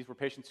 50. These were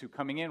patients who,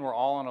 coming in, were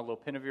all on a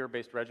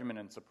lopinavir-based regimen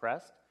and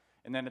suppressed.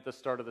 And then at the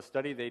start of the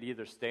study, they'd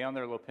either stay on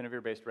their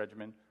lopinavir-based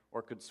regimen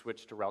or could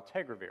switch to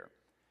raltegravir.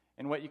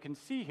 And what you can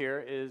see here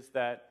is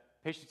that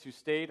patients who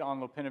stayed on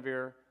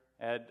lopinavir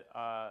had,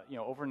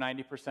 over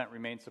 90%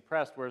 remained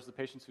suppressed, whereas the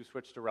patients who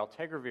switched to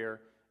raltegravir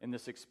in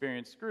this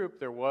experienced group,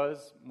 there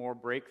was more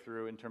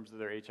breakthrough in terms of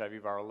their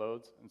HIV viral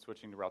loads in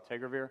switching to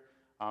raltegravir.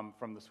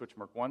 From the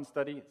switch-merc 1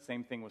 study.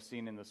 Same thing was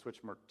seen in the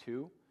switch-merc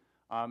 2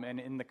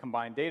 and in the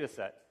combined data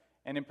set.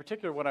 And in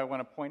particular, what I want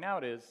to point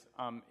out is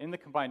in the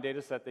combined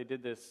data set, they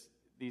did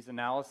these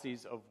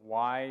analyses of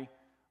why,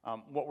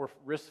 what were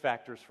risk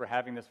factors for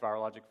having this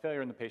virologic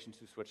failure in the patients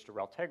who switched to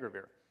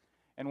raltegravir.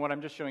 And what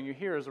I'm just showing you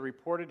here is a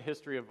reported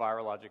history of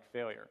virologic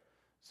failure.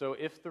 So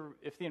if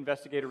the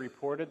investigator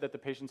reported that the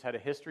patients had a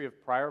history of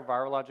prior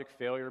virologic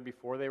failure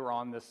before they were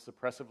on this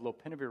suppressive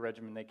lopinavir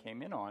regimen they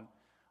came in on,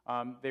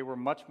 they were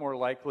much more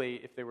likely,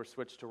 if they were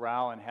switched to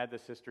RAL and had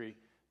this history,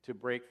 to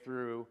break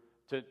through,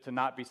 to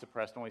not be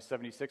suppressed. Only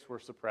 76 were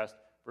suppressed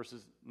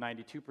versus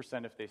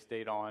 92% if they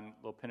stayed on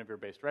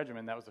lopinavir-based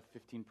regimen. That was a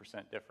 15%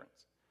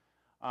 difference.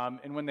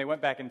 And when they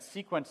went back and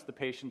sequenced the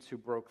patients who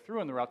broke through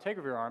in the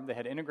raltegravir arm, they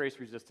had integrase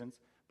resistance,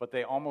 but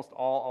they almost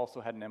all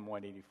also had an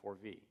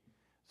M184V.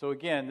 So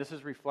again, this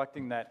is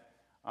reflecting that,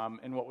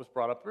 in what was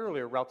brought up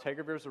earlier,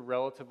 raltegravir is a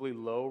relatively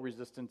low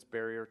resistance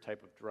barrier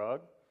type of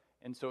drug.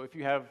 And so if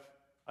you have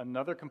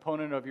another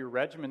component of your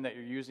regimen that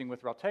you're using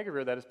with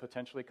raltegravir that is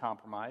potentially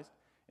compromised.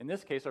 In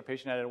this case, our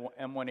patient had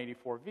an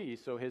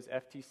M184V, so his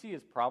FTC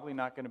is probably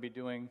not going to be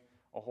doing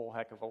a whole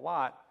heck of a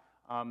lot.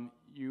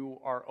 You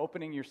are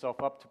opening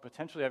yourself up to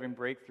potentially having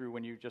breakthrough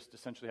when you just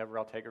essentially have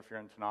raltegravir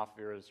and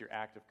tenofovir as your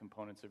active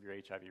components of your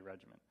HIV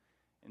regimen.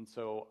 And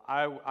so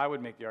I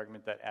would make the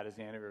argument that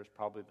atazanavir is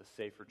probably the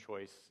safer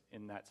choice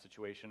in that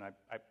situation.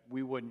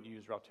 We wouldn't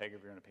use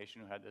raltegravir in a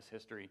patient who had this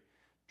history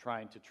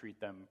trying to treat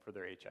them for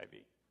their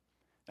HIV.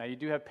 Now, you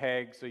do have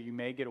PEG, so you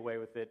may get away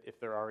with it if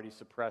they're already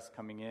suppressed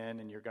coming in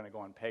and you're going to go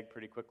on PEG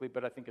pretty quickly,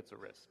 but I think it's a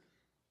risk.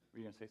 Were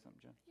you going to say something,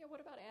 Jen? Yeah, what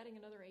about adding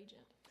another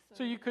agent?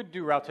 So you could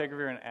do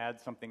raltegravir and add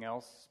something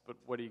else, but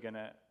what are you going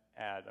to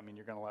add? I mean,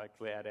 you're going to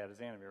likely add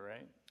atazanavir,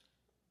 right?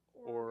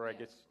 Or I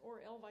guess... Or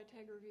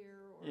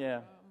elvitegravir, or...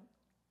 Yeah.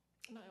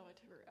 Not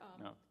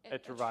elvitegravir. No,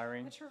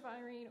 etravirine.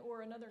 Etravirine,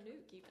 or another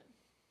nuke, even.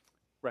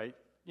 Right.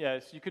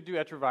 Yes, you could do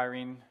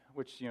etravirine,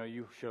 which,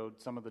 you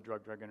showed some of the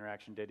drug-drug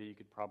interaction data you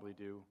could probably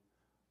do.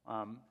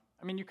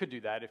 You could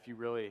do that if you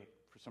really,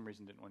 for some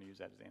reason, didn't want to use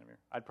atazanavir.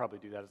 I'd probably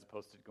do that as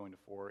opposed to going to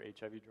 4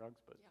 HIV drugs,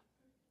 but yeah.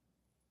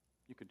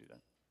 You could do that.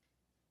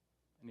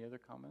 Any other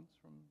comments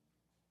from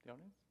the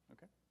audience?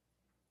 Okay.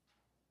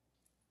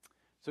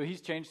 So he's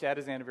changed to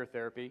atazanavir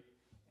therapy,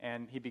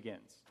 and he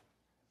begins.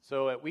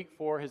 So at week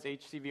 4, his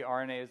HCV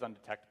RNA is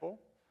undetectable,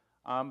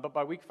 but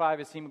by week 5,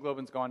 his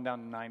hemoglobin's gone down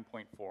to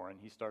 9.4, and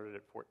he started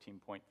at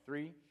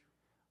 14.3.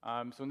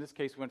 So in this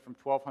case, we went from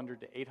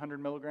 1,200 to 800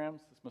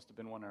 milligrams. This must have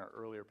been one of our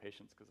earlier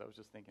patients because I was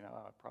just thinking,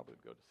 I probably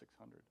would go to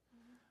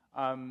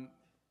 600.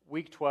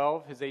 Week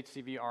 12, his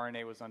HCV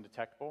RNA was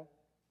undetectable.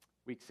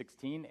 Week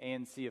 16,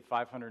 ANC of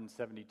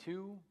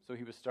 572. So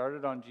he was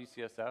started on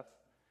GCSF,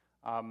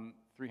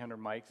 300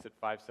 mics at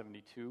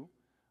 572.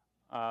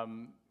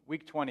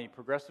 Week 20,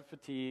 progressive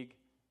fatigue,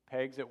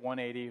 PEGs at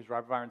 180. His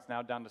ribavirin's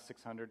now down to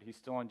 600. He's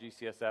still on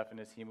GCSF, and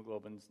his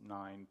hemoglobin's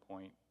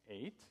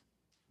 9.8.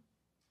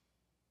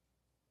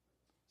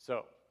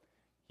 So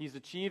he's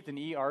achieved an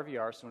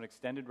ERVR, so an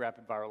extended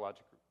rapid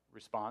virologic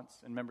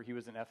response. And remember, he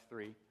was an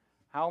F3.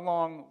 How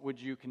long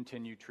would you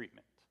continue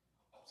treatment?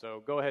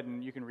 So go ahead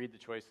and you can read the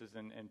choices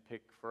and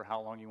pick for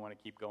how long you want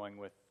to keep going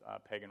with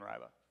PEG and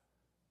Riba.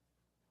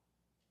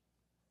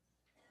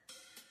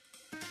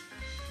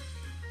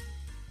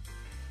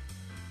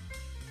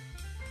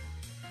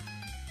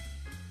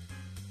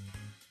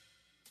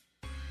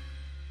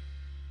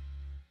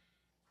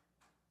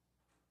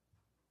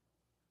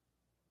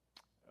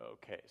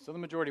 Okay, so the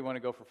majority want to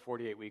go for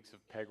 48 weeks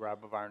of PEG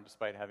ribavirin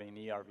despite having an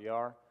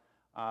ERVR.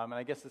 And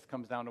I guess this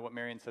comes down to what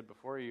Marion said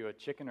before. Are you a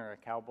chicken or a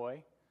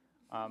cowboy?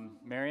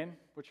 Marion,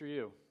 which are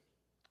you?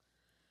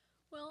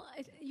 Well,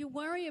 you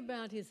worry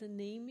about his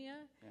anemia,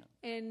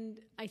 and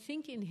I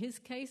think in his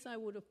case I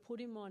would have put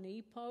him on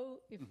EPO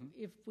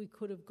if we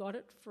could have got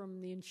it from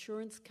the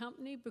insurance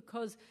company,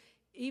 because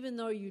even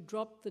though you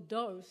dropped the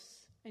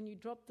dose, and you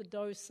dropped the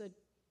dose at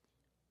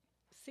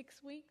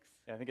 6 weeks?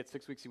 Yeah, I think at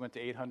 6 weeks he went to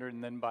 800,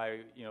 and then by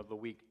the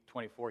week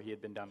 24 he was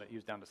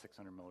down to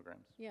 600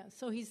 milligrams. Yeah,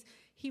 so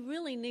he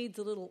really needs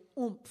a little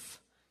oomph.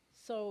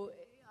 So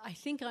I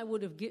think I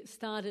would have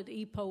started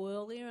EPO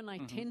earlier, and I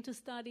tend to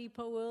start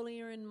EPO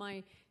earlier in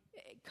my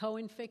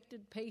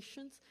co-infected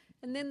patients.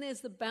 And then there's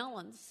the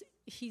balance.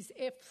 He's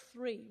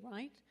F3,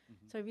 right?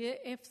 So if you're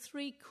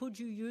F3, could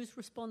you use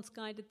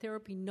response-guided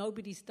therapy?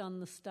 Nobody's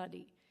done the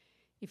study.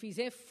 If he's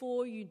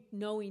F4, you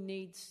know he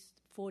needs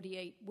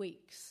 48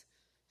 weeks.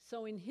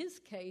 So in his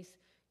case,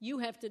 you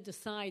have to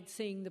decide,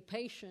 seeing the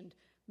patient,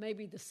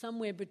 maybe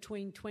somewhere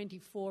between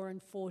 24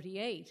 and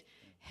 48.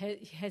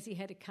 Has he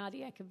had a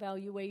cardiac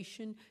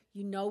evaluation?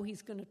 You know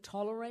he's going to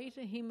tolerate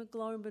a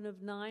hemoglobin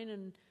of 9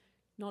 and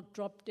not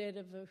drop dead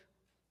of a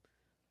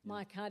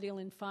myocardial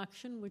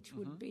infarction, which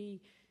would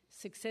be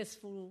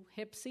successful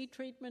Hep C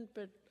treatment,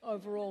 but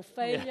overall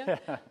failure.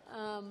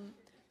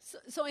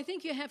 So I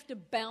think you have to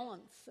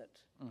balance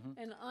it.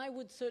 And I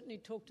would certainly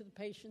talk to the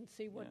patient,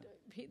 see what...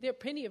 There are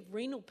plenty of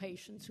renal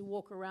patients who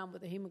walk around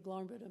with a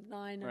hemoglobin of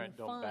 9 and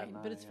are fine,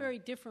 but it's very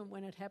different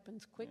when it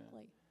happens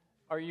quickly.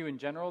 Are you, in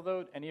general,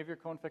 though, any of your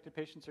co-infected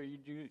patients, are you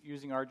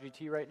using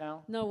RGT right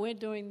now? No, we're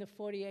doing the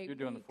 48 You're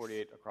doing the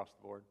 48 across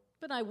the board.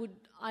 But I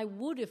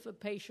would if a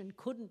patient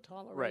couldn't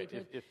tolerate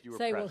it, if you were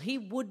say, pressed. well, he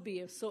would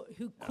be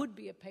could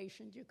be a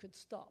patient you could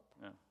stop.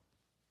 Yeah.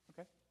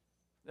 Okay.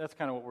 That's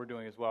kind of what we're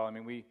doing as well. I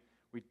mean, we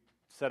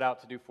set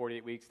out to do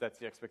 48 weeks. That's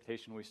the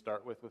expectation we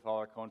start with all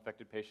our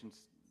co-infected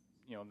patients,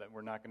 that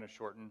we're not going to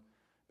shorten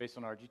based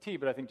on RGT.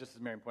 But I think, just as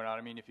Marion pointed out,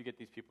 I mean, if you get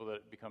these people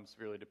that become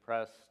severely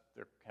depressed,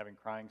 they're having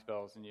crying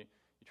spells, and you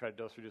try to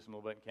dose reduce them a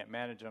little bit and can't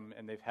manage them,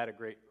 and they've had a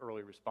great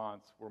early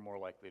response, we're more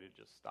likely to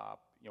just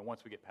stop,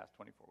 once we get past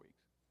 24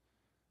 weeks.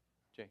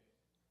 Jay?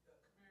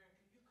 Marion,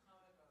 could you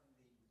comment on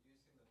reducing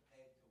the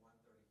PEG to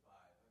 135?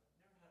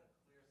 I've never had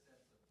a clear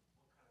sense of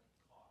what kind of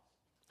cost.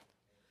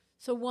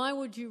 So why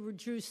would you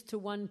reduce to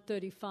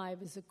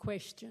 135 is a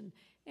question.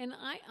 And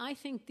I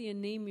think the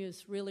anemia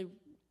is really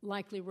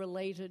likely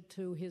related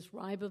to his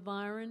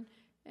ribavirin,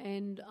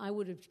 and I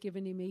would have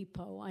given him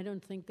EPO. I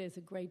don't think there's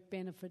a great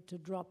benefit to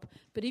drop.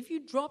 But if you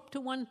drop to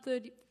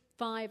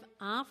 135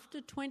 after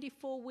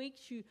 24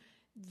 weeks,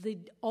 the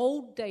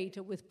old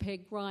data with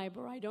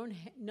PEG-RIBA, I don't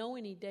know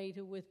any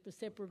data with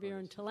boceprevir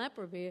and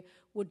telaprevir,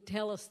 would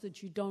tell us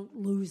that you don't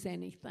lose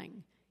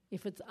anything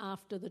if it's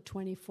after the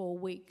 24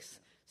 weeks.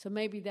 So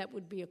maybe that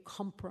would be a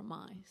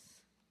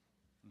compromise.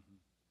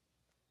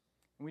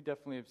 We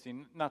definitely have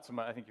seen, not so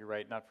much, I think you're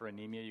right, not for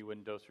anemia, you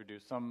wouldn't dose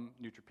reduce. Some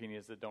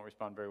neutropenias that don't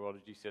respond very well to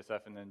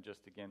GCSF, and then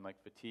just, again,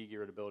 like fatigue,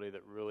 irritability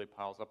that really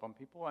piles up on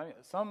people.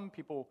 Some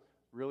people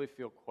really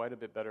feel quite a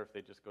bit better if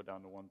they just go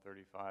down to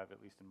 135,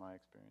 at least in my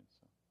experience.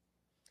 So.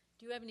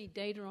 Do you have any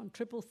data on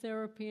triple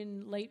therapy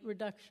and late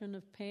reduction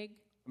of PEG?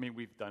 I mean,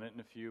 we've done it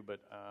in a few,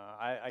 but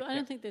I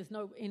don't think there's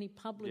any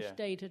published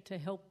data to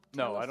help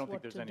tell us what to do. No, I don't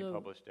think there's any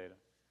published data.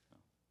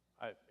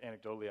 No.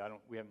 Anecdotally,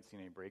 we haven't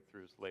seen any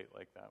breakthroughs late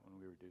like that when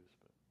we reduce.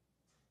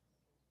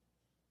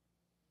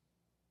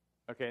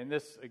 Okay, and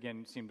this,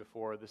 again, seen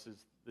before. This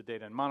is the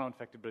data in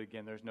mono-infected, but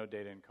again, there's no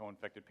data in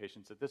co-infected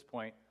patients at this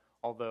point,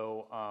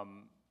 although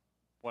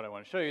what I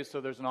want to show you,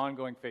 so there's an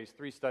ongoing phase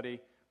 3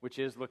 study, which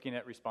is looking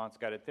at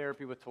response-guided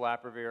therapy with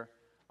telaprevir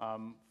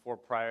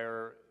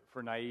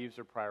for naives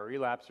or prior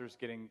relapsers,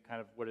 getting kind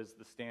of what is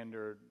the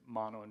standard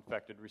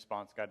mono-infected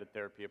response-guided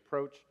therapy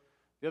approach.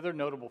 The other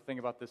notable thing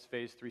about this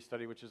phase 3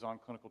 study, which is on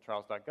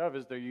clinicaltrials.gov,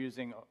 is they're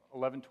using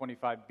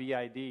 1125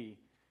 BID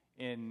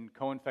in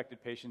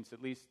co-infected patients,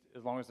 at least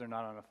as long as they're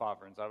not on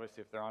efavirenz.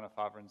 Obviously, if they're on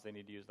efavirenz, they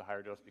need to use the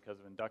higher dose because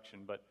of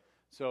induction. But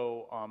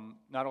so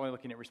not only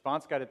looking at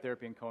response-guided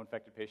therapy in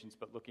co-infected patients,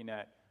 but looking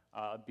at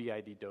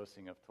BID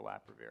dosing of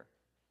telaprevir.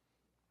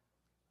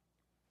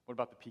 What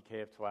about the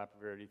PK of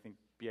telaprevir? Do you think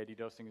BID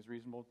dosing is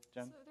reasonable,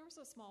 Jen? So there was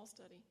a small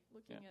study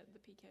looking at the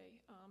PK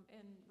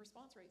and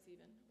response rates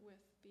even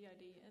with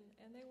BID,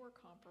 and they were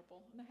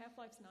comparable. And the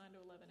half-life's 9 to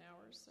 11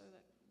 hours, so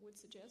that would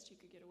suggest you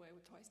could get away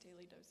with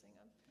twice-daily dosing.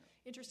 I'm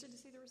interested to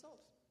see the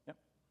results. Yep.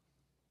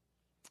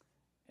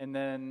 And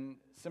then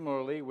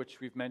similarly, which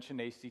we've mentioned,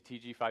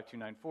 ACTG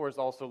 5294 is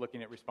also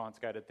looking at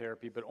response-guided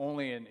therapy, but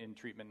only in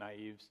treatment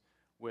naives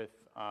with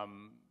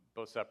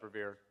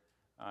boceprevir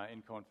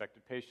in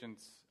co-infected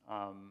patients.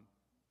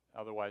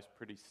 Otherwise,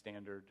 pretty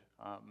standard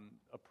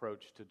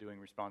approach to doing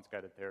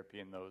response-guided therapy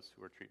in those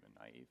who are treatment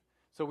naive.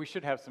 So we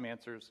should have some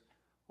answers,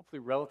 hopefully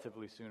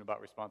relatively soon,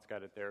 about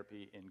response-guided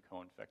therapy in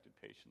co-infected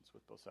patients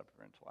with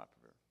boceprevir and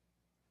telaprevir.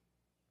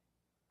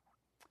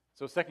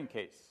 So second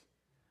case.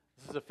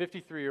 This is a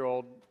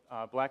 53-year-old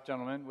black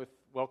gentleman with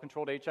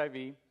well-controlled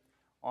HIV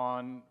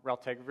on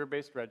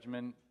raltegravir-based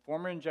regimen,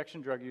 former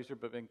injection drug user,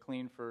 but been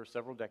clean for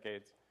several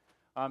decades.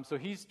 So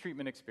he's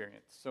treatment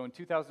experienced. So in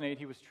 2008,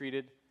 he was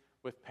treated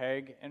with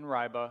PEG and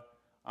Riba,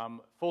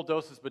 full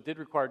doses, but did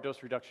require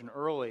dose reduction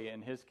early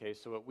in his case.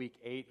 So at week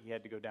 8, he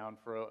had to go down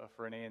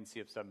for an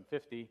ANC of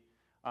 750.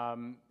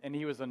 And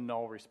he was a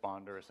null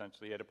responder,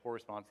 essentially. He had a poor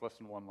response, less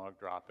than 1 log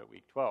drop at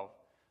week 12.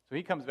 So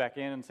he comes back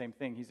in, and same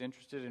thing. He's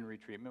interested in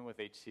retreatment with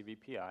HCV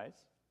PIs.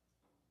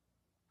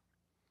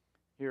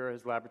 Here are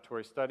his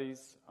laboratory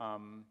studies.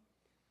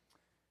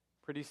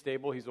 Pretty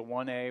stable. He's a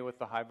 1A with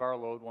the high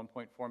viral load,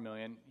 1.4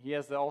 million. He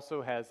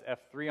also has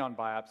F3 on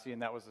biopsy,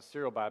 and that was a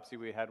serial biopsy.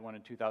 We had one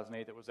in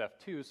 2008 that was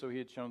F2, so he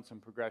had shown some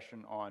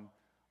progression on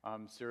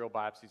serial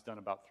biopsies done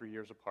about 3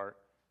 years apart,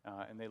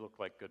 and they look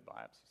like good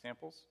biopsy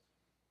samples.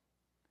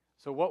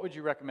 So what would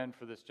you recommend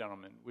for this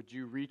gentleman? Would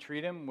you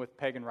retreat him with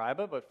PEG and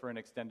Riba, but for an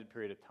extended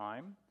period of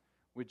time?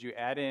 Would you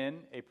add in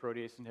a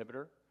protease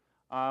inhibitor?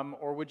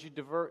 Or would you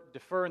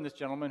defer in this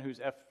gentleman who's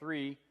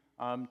F3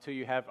 till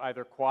you have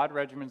either quad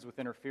regimens with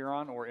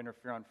interferon or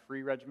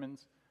interferon-free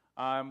regimens?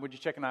 Would you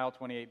check an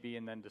IL-28B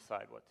and then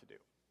decide what to do?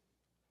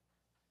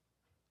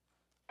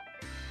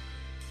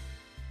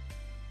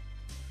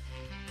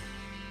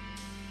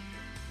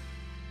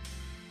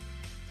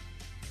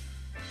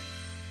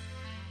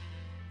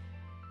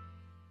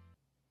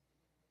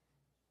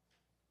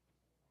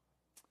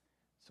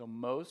 So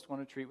most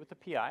want to treat with the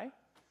PI.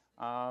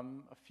 A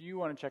few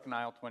want to check an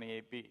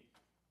IL-28B.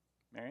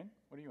 Marion,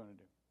 what do you want to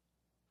do?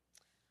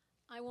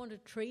 I want to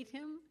treat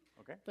him,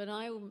 Okay. but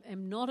I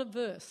am not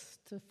averse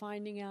to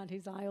finding out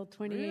his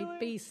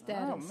IL-28B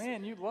status. Oh,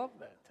 man, you love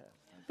that test.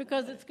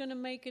 Because it's going to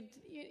make it,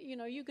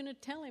 you're going to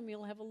tell him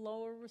he'll have a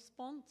lower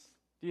response.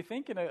 Do you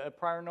think in a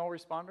prior null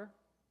responder?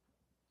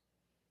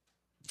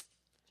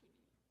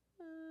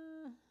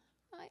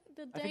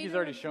 I think he's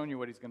already shown you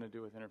what he's going to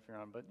do with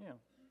interferon, but,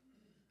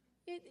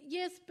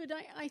 Yes, but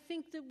I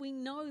think that we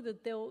know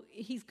that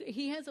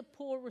he has a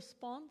poor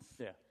response.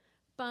 Yeah.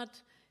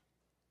 But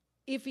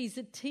if he's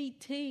a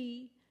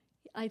TT,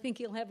 I think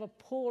he'll have a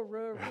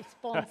poorer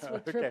response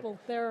with triple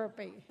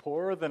therapy.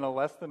 Poorer than a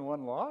less than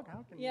 1 log?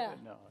 How can Yeah.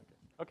 you? No.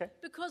 Okay.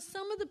 Because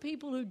some of the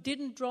people who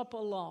didn't drop a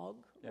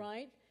log,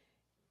 right,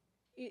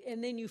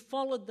 and then you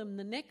followed them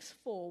the next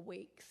 4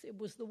 weeks, it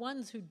was the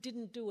ones who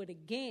didn't do it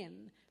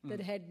again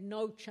that had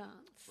no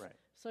chance. Right.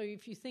 So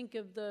if you think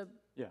of the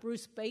Yeah.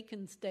 Bruce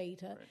Bacon's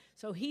data, Right.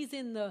 so he's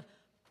in the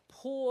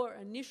poor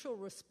initial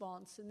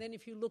response, and then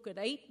if you look at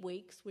 8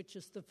 weeks, which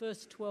is the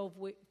first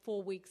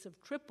 4 weeks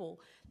of triple,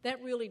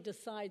 that really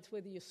decides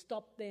whether you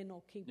stop then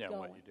or keep going. Yeah,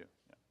 what you do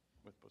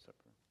with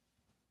boceprevir.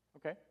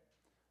 Okay.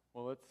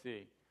 Well, let's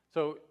see.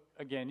 So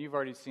again, you've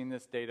already seen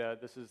this data.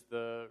 This is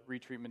the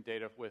retreatment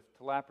data with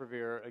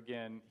telaprevir.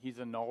 Again, he's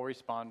a null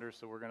responder,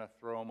 so we're going to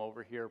throw him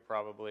over here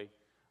probably.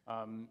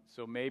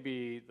 So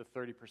maybe the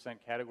 30%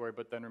 category,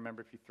 but then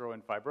remember if you throw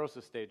in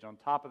fibrosis stage on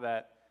top of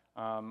that,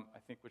 I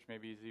think which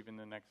maybe is even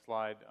the next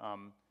slide,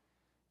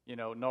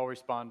 null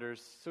responders.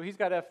 So he's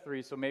got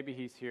F3, so maybe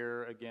he's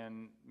here.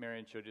 Again,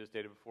 Marion showed you this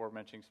data before,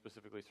 mentioning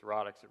specifically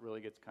cirrhotics. It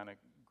really gets kind of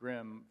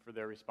grim for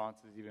their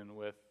responses, even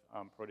with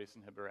protease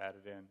inhibitor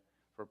added in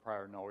for a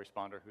prior null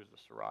responder who's a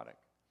cirrhotic.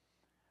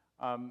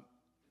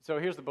 So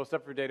here's the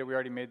boceprevir data. We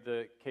already made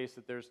the case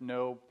that there's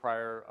no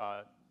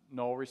prior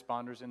null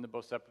responders in the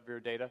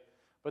boceprevir data,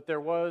 but there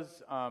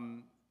was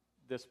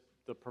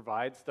the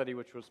PROVIDE study,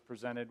 which was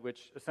presented,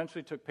 which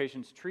essentially took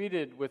patients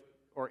treated with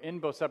or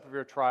in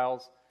boceprevir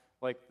trials,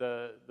 like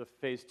the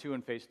phase 2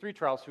 and phase 3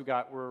 trials, who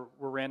were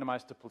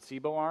randomized to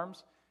placebo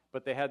arms,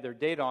 but they had their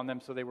data on them,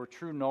 so they were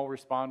true null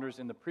responders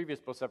in the previous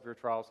boceprevir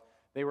trials.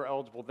 They were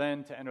eligible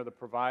then to enter the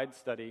PROVIDE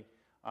study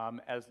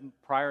as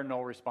prior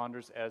null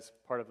responders as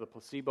part of the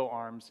placebo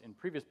arms in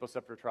previous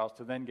boceprevir trials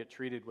to then get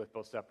treated with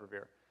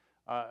boceprevir.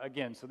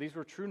 Again, so these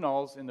were true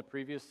nulls in the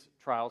previous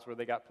trials where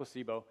they got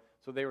placebo,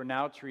 so they were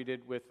now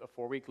treated with a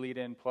 4-week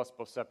lead-in plus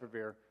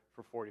boceprevir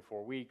for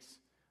 44 weeks,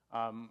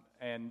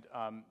 and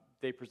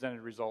they presented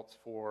results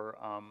for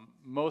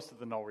most of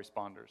the null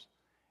responders.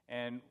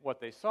 And what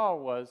they saw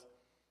was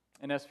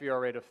an SVR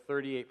rate of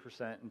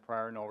 38% in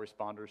prior null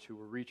responders who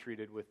were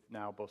retreated with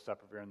now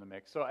boceprevir in the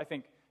mix. So I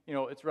think,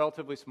 it's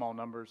relatively small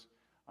numbers,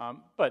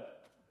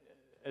 but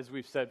as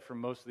we've said for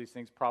most of these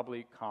things,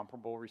 probably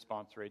comparable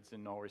response rates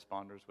in null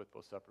responders with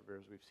boceprevir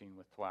as we've seen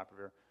with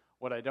telaprevir.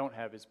 What I don't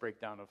have is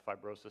breakdown of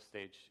fibrosis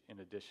stage in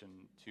addition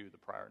to the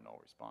prior null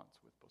response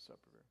with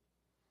boceprevir.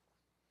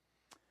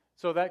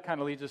 So that kind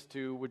of leads us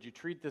to, would you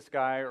treat this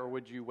guy or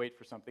would you wait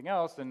for something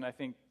else? And I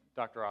think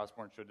Dr.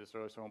 Osborne showed this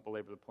earlier, so I won't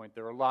belabor the point.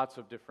 There are lots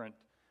of different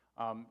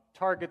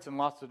targets and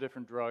lots of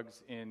different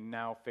drugs in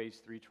now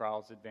phase 3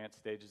 trials, advanced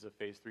stages of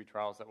phase 3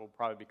 trials that will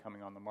probably be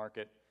coming on the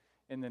market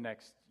in the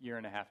next year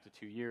and a half to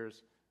 2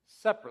 years.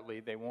 Separately,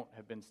 they won't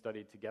have been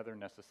studied together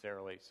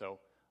necessarily, so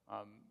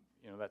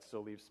that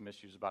still leaves some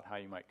issues about how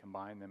you might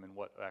combine them and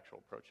what actual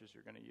approaches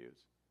you're going to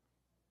use.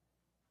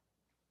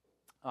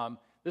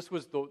 This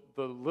was the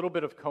little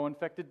bit of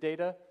co-infected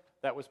data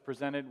that was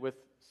presented with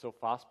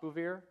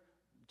sofosbuvir,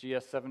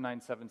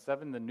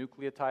 GS7977, the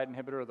nucleotide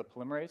inhibitor of the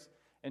polymerase.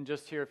 And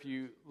just here, if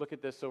you look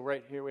at this, so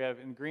right here we have,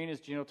 in green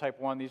is genotype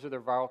 1. These are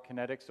their viral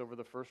kinetics over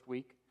the first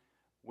week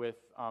with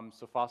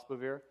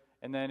sofosbuvir.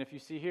 And then if you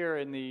see here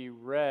in the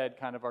red,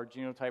 kind of our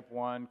genotype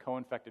 1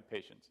 co-infected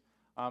patients.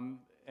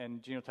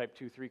 And genotype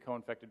 2, 3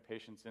 co-infected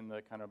patients in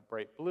the kind of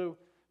bright blue,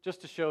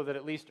 just to show that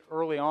at least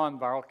early on,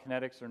 viral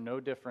kinetics are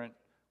no different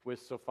with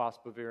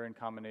sofosbuvir in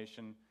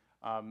combination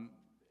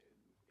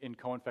in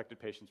co-infected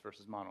patients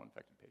versus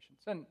mono-infected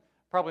patients. And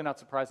probably not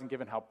surprising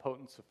given how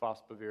potent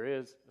sofosbuvir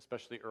is,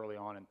 especially early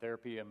on in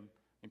therapy. And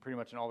pretty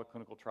much in all the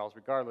clinical trials,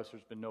 regardless,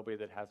 there's been nobody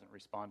that hasn't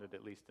responded,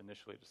 at least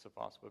initially, to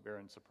sofosbuvir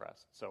and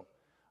suppressed. So,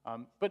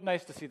 but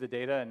nice to see the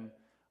data, and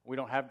we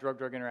don't have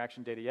drug-drug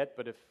interaction data yet,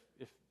 but if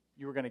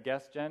you were going to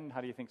guess, Jen,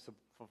 how do you think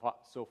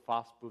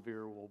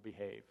sofosbuvir will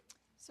behave?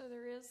 So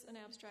there is an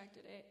abstract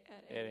at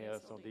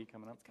AASLD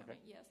coming up? It's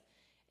coming, yes.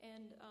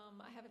 And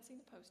I haven't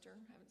seen the poster,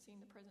 haven't seen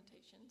the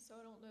presentation, so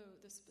I don't know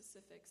the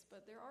specifics,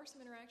 but there are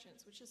some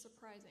interactions, which is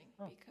surprising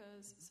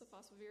because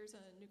sofosbuvir is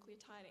a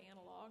nucleotide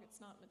analog. It's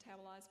not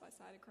metabolized by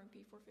cytochrome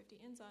P450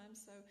 enzymes,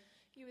 so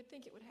you would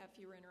think it would have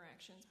fewer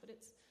interactions, but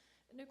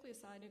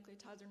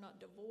nucleotides are not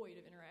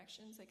devoid of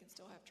interactions. They can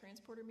still have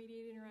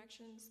transporter-mediated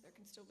interactions. There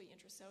can still be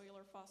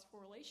intracellular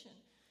phosphorylation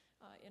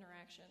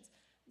interactions.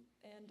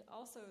 And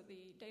also,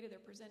 the data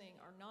they're presenting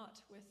are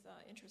not with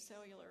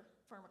intracellular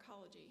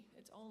pharmacology.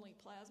 It's only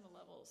plasma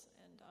levels,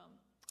 and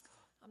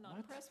I'm not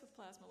impressed with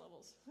plasma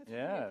levels with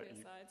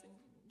nucleosides. And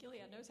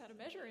Gilead knows how to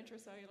measure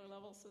intracellular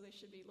levels, so they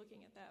should be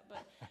looking at that.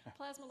 But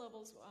plasma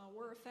levels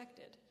were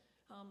affected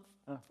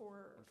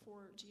for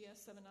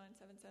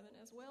GS7977,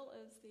 as well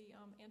as the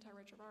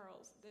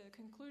antiretrovirals. The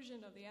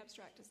conclusion of the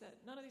abstract is that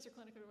none of these are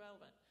clinically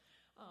relevant.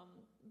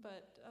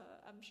 But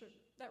I'm sure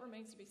that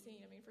remains to be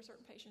seen. I mean, for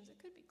certain patients, it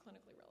could be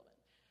clinically relevant.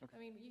 Okay. I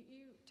mean,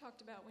 you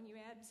talked about when you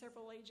add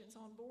several agents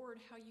on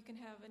board, how you can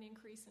have an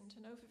increase in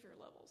tenofovir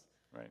levels.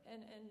 Right.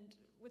 And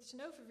with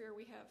tenofovir,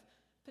 we have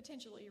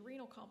potentially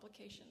renal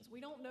complications. We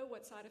don't know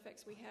what side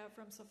effects we have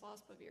from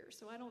sofosbuvir,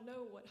 so I don't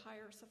know what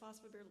higher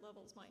sofosbuvir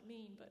levels might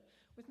mean. But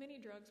with many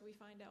drugs, we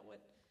find out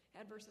what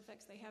adverse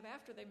effects they have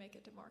after they make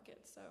it to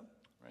market. So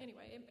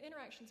anyway,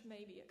 interactions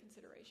may be a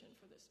consideration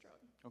for this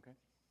drug. Okay.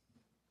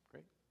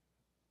 Great.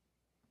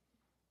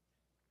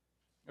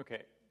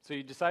 Okay, so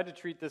you decide to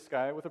treat this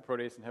guy with a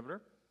protease inhibitor.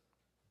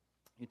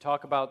 You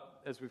talk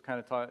about, as we've kind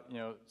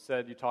of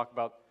said, you talk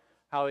about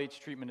how each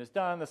treatment is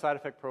done, the side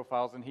effect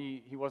profiles, and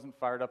he wasn't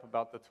fired up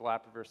about the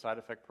telaprevir side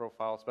effect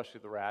profile, especially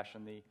the rash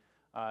and the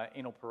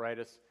anal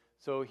pruritus.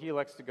 So he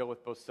elects to go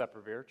with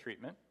boceprevir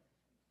treatment.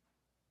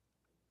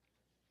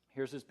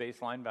 Here's his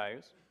baseline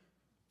values.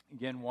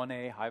 Again,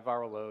 1A, high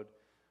viral load,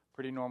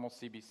 pretty normal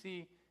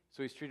CBC.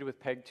 So he's treated with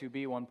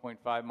PEG-2B, 1.5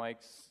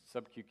 mics,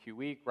 sub-QQ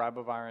week,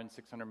 ribavirin,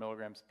 600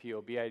 milligrams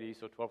PO-BID,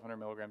 so 1,200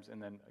 milligrams, and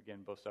then, again,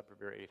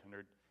 boceprevir,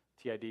 800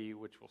 TID,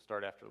 which will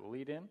start after the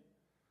lead-in.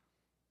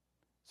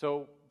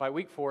 So by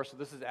week 4, so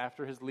this is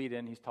after his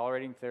lead-in, he's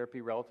tolerating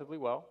therapy relatively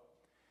well.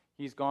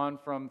 He's gone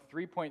from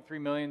 3.3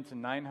 million to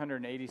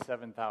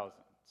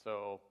 987,000,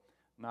 so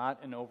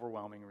not an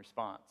overwhelming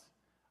response.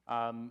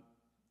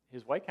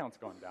 His white count's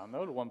gone down,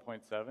 though, to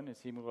 1.7. His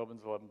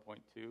hemoglobin's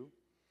 11.2.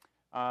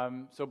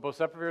 So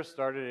boceprevir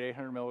started at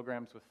 800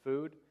 milligrams with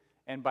food,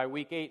 and by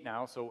week 8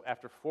 now, so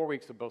after 4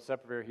 weeks of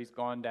boceprevir, he's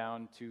gone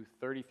down to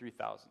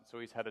 33,000. So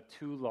he's had a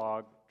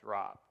 2-log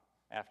drop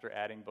after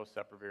adding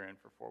boceprevir in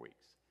for 4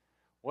 weeks.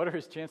 What are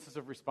his chances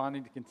of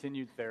responding to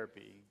continued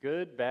therapy?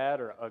 Good, bad,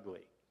 or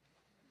ugly?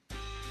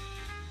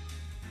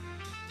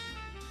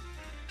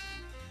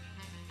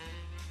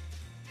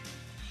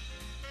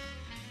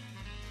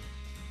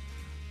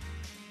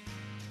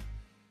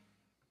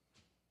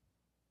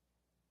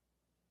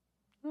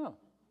 Oh,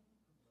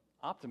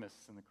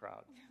 optimists in the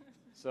crowd.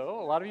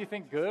 So a lot of you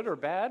think good or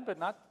bad, but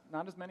not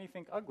as many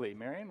think ugly.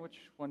 Marion, which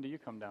one do you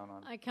come down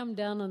on? I come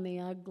down on the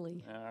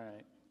ugly. All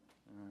right.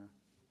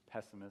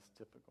 Pessimist,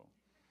 typical.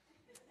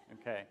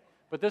 Okay.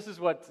 But this is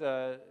what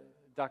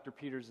Dr.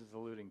 Peters is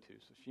alluding to,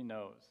 so she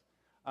knows.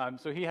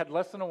 So he had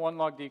less than a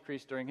 1-log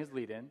decrease during his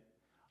lead-in.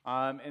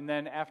 And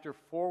then after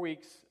 4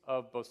 weeks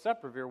of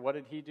boceprevir, what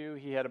did he do?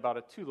 He had about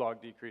a 2-log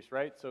decrease,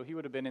 right? So he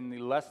would have been in the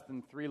less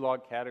than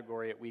 3-log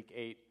category at week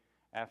 8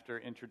 after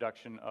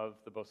introduction of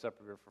the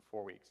boceprevir for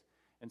 4 weeks.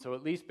 And so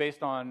at least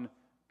based on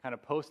kind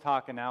of post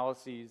hoc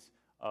analyses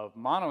of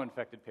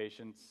mono-infected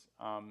patients,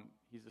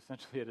 he's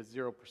essentially at a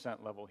 0%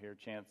 level here,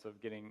 chance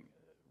of getting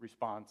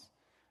response.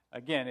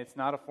 Again, it's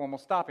not a formal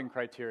stopping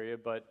criteria,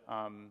 but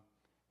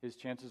his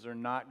chances are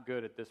not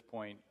good at this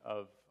point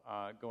of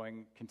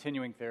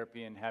continuing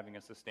therapy and having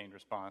a sustained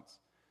response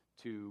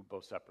to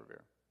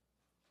boceprevir.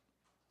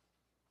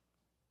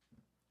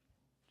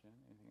 Jen,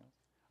 anything else?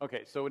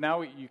 Okay, so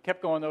now you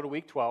kept going though to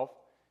week 12,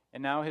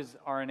 and now his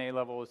RNA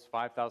level is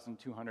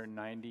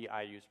 5,290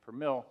 IUs per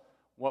mil.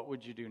 What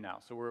would you do now?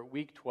 So we're at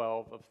week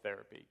 12 of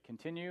therapy.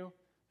 Continue,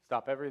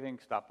 stop everything,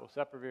 stop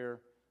boceprevir,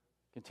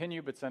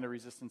 continue but send a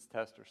resistance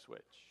test or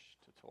switch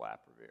to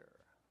telaprevir.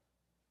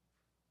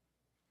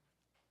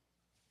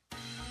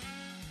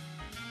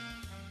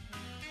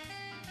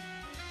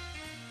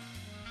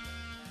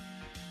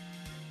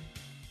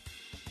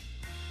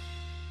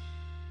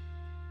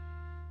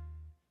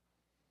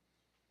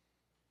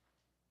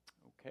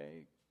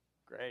 Okay,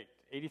 great.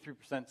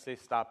 83% say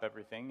stop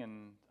everything,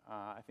 and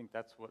I think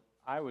that's what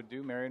I would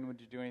do. Marion, would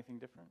you do anything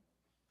different?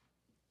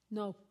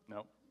 No.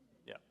 No?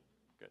 Yeah,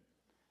 good.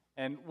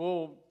 And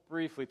we'll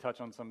briefly touch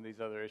on some of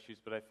these other issues,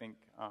 but I think,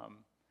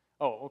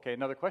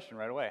 another question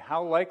right away.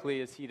 How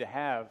likely is he to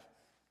have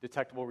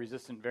detectable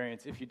resistant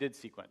variants if you did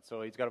sequence?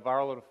 So he's got a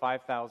viral load of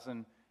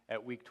 5,000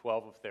 at week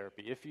 12 of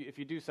therapy. If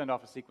you do send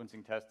off a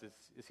sequencing test,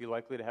 is he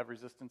likely to have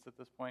resistance at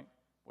this point?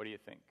 What do you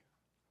think?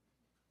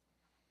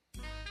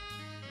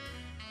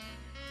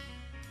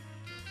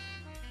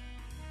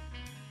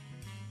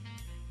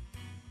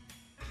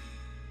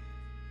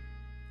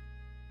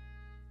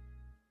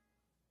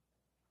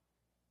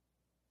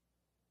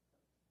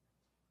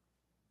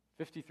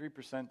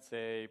 53%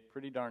 say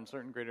pretty darn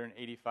certain, greater than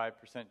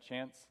 85%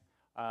 chance,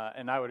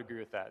 and I would agree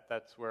with that.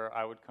 That's where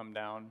I would come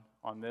down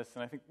on this,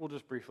 and I think we'll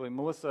just briefly,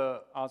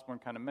 Melissa Osborne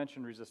kind of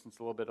mentioned resistance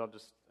a little bit. I'll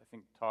just, I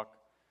think, talk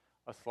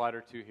a slide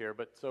or two here.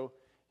 But so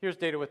here's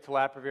data with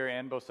telaprevir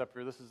and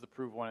boceprevir. This is the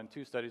PROVE 1 and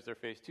 2 studies, their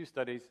phase 2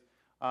 studies.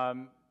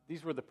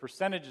 These were the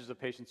percentages of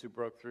patients who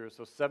broke through.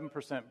 So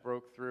 7%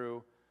 broke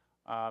through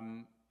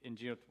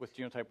with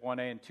genotype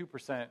 1A and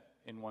 2%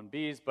 in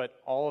 1Bs,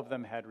 but all of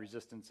them had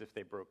resistance if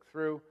they broke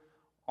through.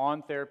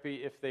 On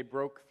therapy, if they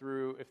broke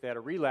through, if they had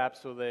a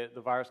relapse, so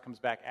the virus comes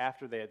back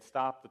after they had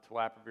stopped the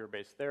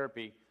telaprevir-based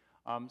therapy,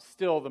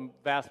 still the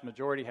vast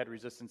majority had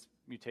resistance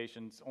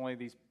mutations. Only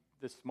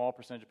this small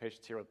percentage of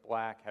patients here with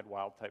black had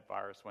wild-type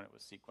virus when it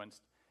was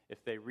sequenced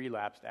if they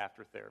relapsed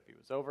after therapy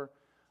was over.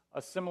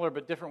 A similar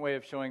but different way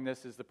of showing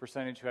this is the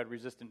percentage who had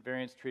resistant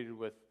variants treated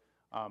with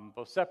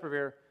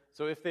boceprevir.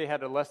 So if they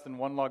had a less than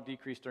 1 log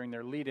decrease during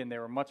their lead-in, they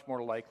were much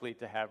more likely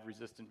to have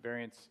resistant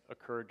variants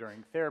occur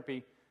during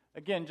therapy.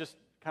 Again, just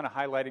kind of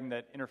highlighting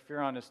that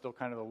interferon is still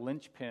kind of the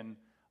linchpin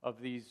of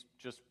these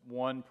just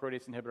one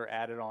protease inhibitor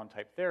added on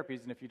type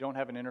therapies. And if you don't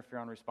have an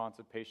interferon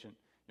responsive patient,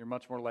 you're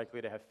much more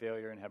likely to have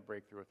failure and have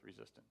breakthrough with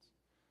resistance.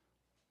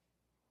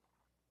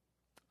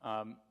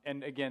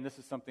 And again, this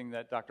is something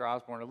that Dr.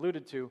 Osborne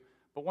alluded to.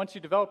 But once you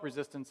develop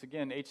resistance,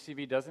 again,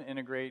 HCV doesn't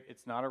integrate.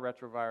 It's not a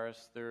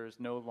retrovirus. There's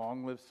no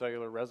long-lived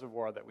cellular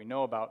reservoir that we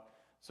know about.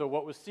 So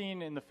what was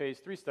seen in the phase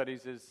 3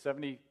 studies is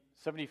 74%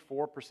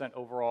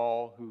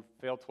 overall who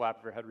failed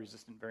telaprevir had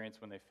resistant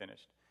variants when they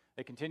finished.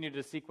 They continued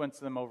to sequence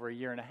them over a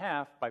year and a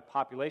half by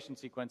population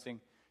sequencing.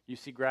 You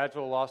see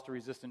gradual loss to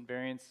resistant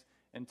variants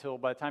until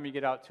by the time you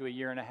get out to a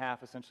year and a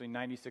half, essentially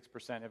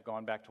 96% have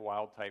gone back to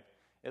wild type,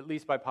 at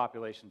least by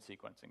population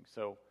sequencing.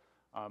 So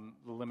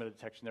the limited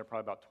detection there,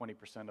 probably about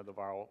 20% of the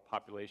viral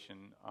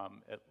population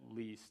at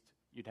least.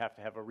 You'd have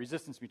to have a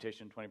resistance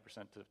mutation 20%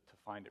 to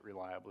find it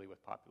reliably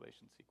with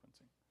population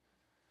sequencing.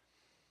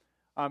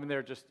 And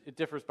it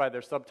differs by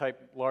their subtype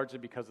largely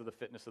because of the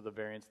fitness of the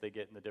variants they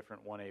get in the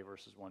different 1A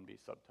versus 1B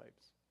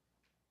subtypes.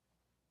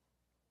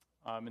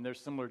 And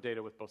there's similar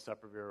data with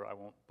boceprevir. I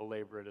won't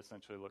belabor it.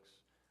 Essentially looks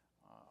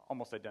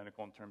almost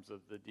identical in terms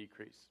of the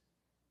decrease.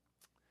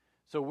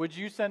 So would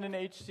you send an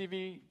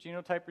HCV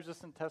genotype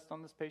resistant test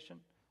on this patient?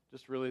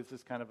 Just really, this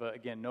is kind of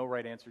again, no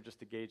right answer, just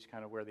to gauge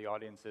kind of where the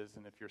audience is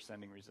and if you're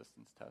sending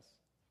resistance tests.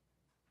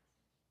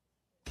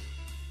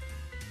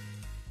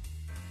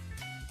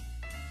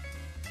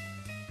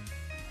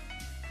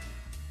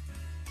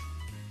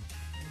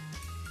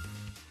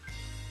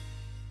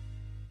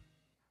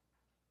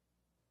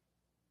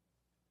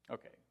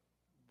 Okay,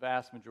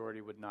 vast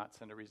majority would not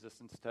send a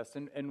resistance test,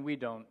 and we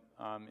don't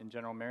in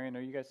general. Marion,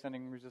 are you guys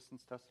sending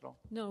resistance tests at all?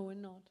 No, we're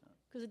not,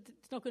 because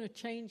it's not going to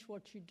change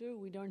what you do.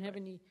 We don't have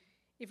any.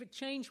 If it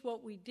changed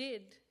what we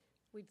did,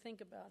 we'd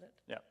think about it.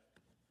 Yeah.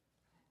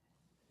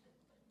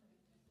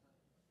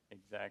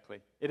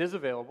 Exactly. It is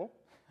available,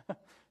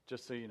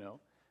 just so you know.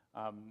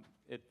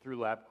 Through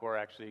LabCorp,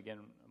 actually, again,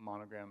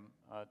 Monogram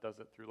does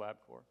it through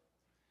LabCorp.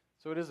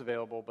 So it is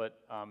available, but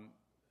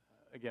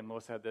again,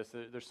 Melissa had this.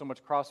 There's so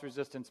much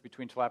cross-resistance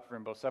between telaprevir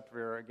and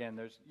boceprevir. Again,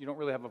 you don't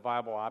really have a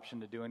viable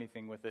option to do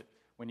anything with it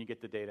when you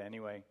get the data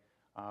anyway.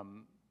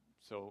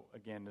 So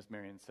again, as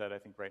Marion said, I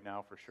think right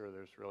now for sure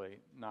there's really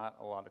not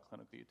a lot of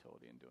clinical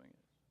utility in doing it.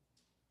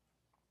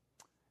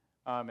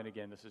 And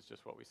again, this is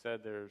just what we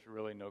said. There's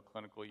really no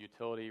clinical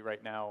utility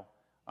right now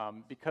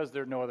because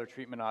there are no other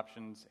treatment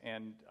options,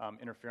 and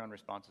interferon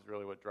response is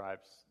really what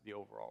drives the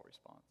overall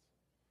response.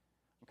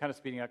 I'm kind of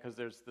speeding up because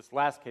there's this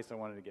last case I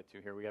wanted to get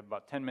to here. We have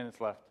about 10 minutes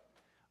left.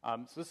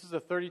 So this is a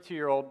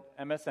 32-year-old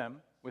MSM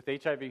with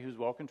HIV who's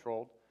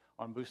well-controlled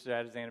on boosted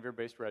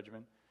atazanavir-based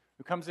regimen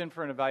who comes in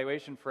for an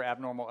evaluation for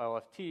abnormal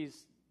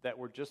LFTs that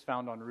were just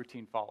found on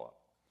routine follow-up.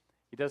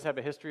 He does have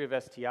a history of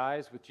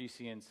STIs with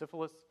GC and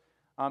syphilis,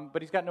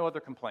 but he's got no other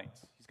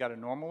complaints. He's got a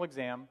normal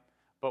exam,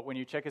 but when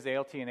you check his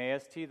ALT and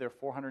AST, they're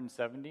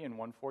 470 and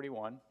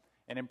 141,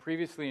 and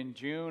previously in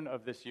June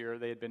of this year,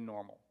 they had been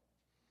normal.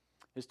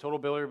 His total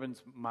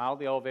bilirubin's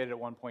mildly elevated at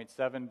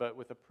 1.7, but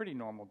with a pretty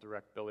normal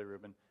direct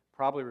bilirubin,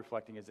 probably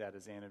reflecting his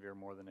atazanavir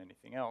more than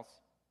anything else.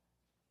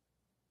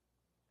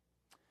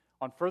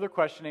 On further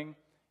questioning,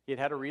 he had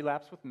had a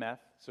relapse with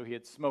meth, so he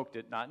had smoked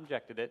it, not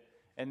injected it,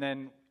 and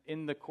then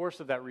in the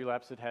course of that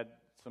relapse had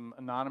some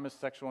anonymous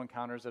sexual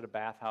encounters at a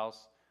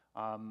bathhouse.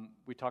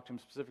 We talked to him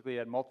specifically. He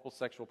had multiple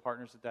sexual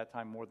partners at that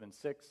time, more than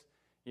 6.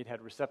 He'd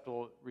had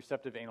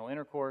receptive anal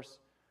intercourse.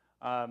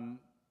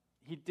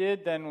 He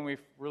did then, when we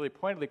really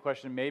pointedly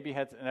questioned him, maybe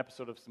had an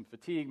episode of some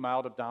fatigue,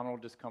 mild abdominal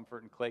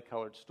discomfort, and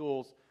clay-colored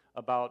stools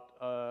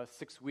about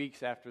 6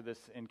 weeks after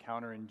this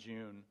encounter in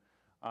June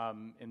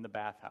in the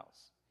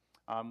bathhouse.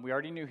 We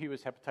already knew he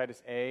was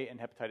hepatitis A and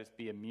hepatitis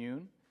B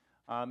immune,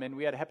 and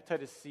we had a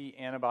hepatitis C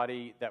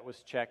antibody that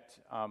was checked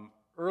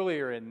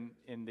earlier in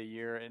the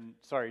year,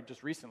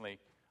 just recently,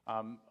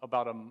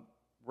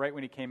 right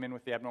when he came in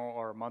with the abnormal,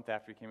 or a month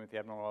after he came in with the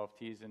abnormal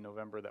LFTs in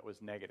November, that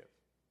was negative.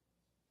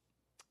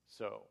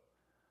 So,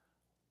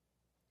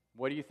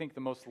 what do you think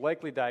the most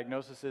likely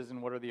diagnosis is,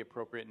 and what are the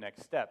appropriate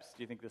next steps?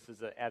 Do you think this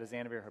is an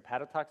atazanavir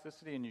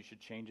hepatotoxicity and you should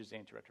change his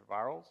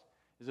antiretrovirals?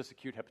 Is this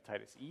acute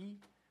hepatitis E?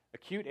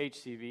 Acute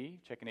HCV,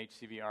 check an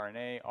HCV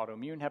RNA,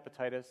 autoimmune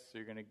hepatitis, so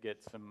you're going to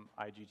get some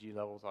IgG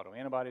levels,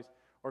 autoantibodies,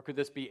 or could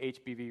this be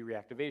HBV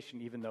reactivation,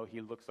 even though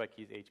he looks like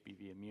he's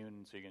HBV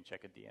immune, so you're going to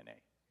check a DNA?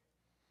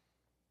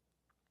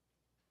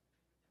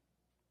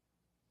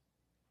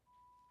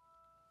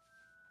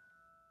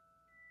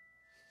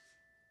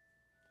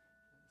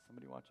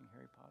 Somebody watching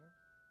Harry Potter?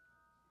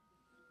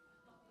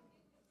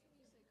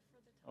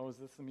 Oh, is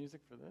this the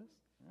music for this?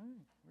 Oh,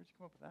 where'd you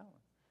come up with that one?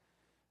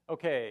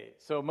 Okay,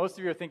 so most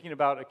of you are thinking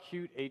about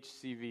acute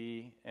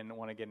HCV and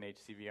want to get an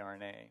HCV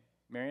RNA.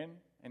 Marion,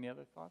 any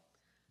other thoughts?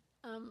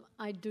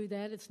 I do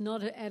that. It's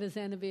not an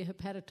atazanavir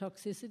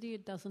hepatotoxicity.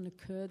 It doesn't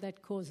occur.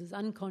 That causes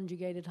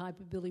unconjugated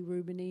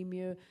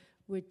hyperbilirubinemia,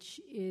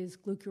 which is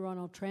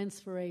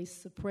glucuronyltransferase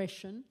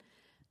suppression.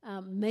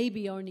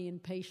 Maybe only in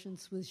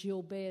patients with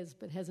Gilbert's,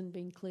 but hasn't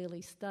been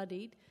clearly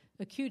studied.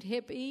 Acute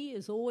Hep E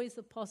is always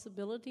a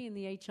possibility in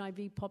the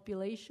HIV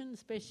population,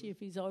 especially if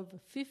he's over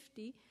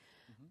 50.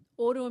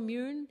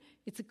 Autoimmune,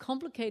 it's a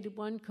complicated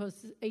one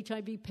because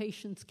HIV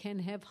patients can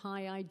have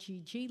high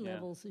IgG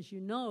levels, as you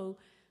know,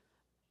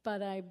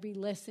 but I'd be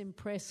less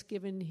impressed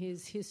given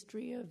his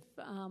history of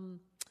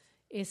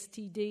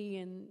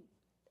STD and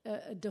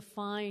a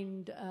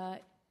defined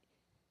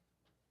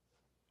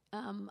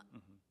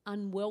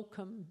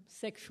unwelcome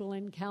sexual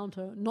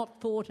encounter, not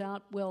thought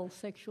out well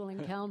sexual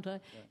encounter,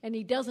 and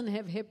he doesn't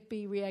have Hep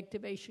B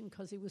reactivation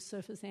because he was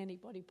surface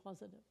antibody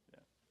positive.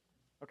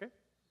 Yeah. Okay,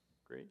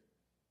 great.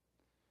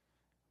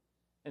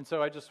 And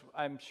so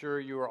I'm sure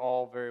you are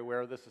all very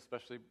aware of this,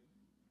 especially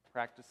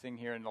practicing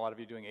here and a lot of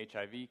you doing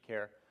HIV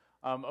care,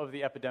 of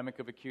the epidemic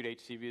of acute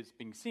HCV that's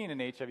being seen in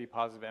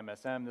HIV-positive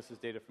MSM. This is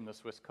data from the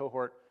Swiss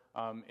cohort.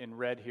 In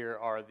red here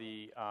are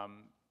the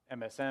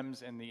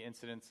MSMs and the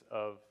incidence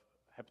of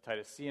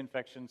hepatitis C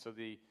infection. So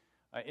the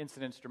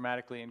incidence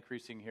dramatically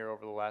increasing here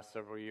over the last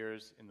several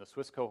years in the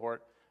Swiss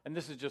cohort. And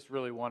this is just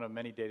really one of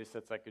many data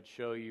sets I could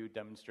show you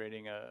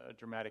demonstrating a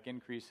dramatic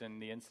increase in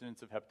the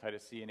incidence of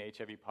hepatitis C and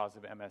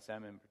HIV-positive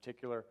MSM in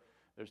particular.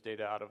 There's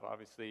data out of,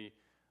 obviously,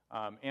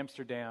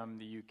 Amsterdam,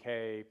 the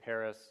UK,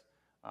 Paris,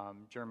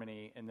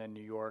 Germany, and then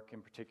New York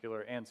in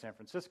particular, and San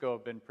Francisco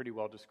have been pretty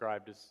well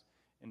described as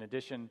in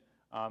addition,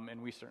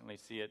 and we certainly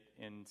see it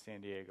in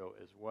San Diego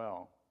as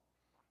well.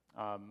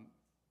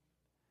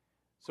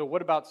 So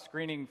what about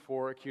screening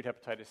for acute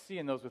hepatitis C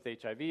in those with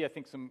HIV? I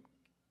think some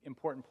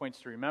important points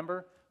to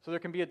remember. So there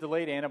can be a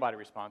delayed antibody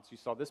response. You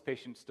saw this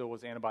patient still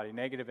was antibody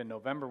negative in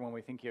November when we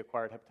think he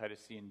acquired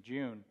hepatitis C in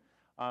June.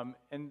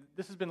 And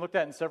this has been looked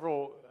at in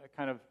several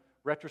kind of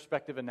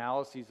retrospective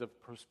analyses of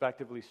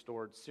prospectively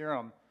stored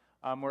serum,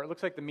 where it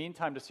looks like the mean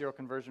time to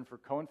seroconversion for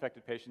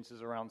co-infected patients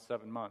is around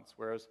 7 months,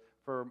 whereas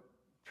for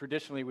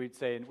traditionally we'd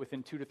say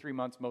within 2 to 3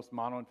 months most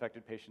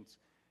mono-infected patients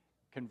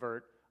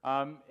convert.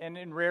 And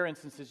in rare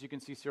instances you can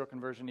see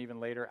seroconversion even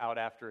later, out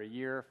after a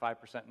year,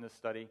 5% in this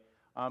study.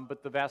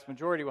 But the vast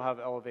majority will have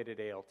elevated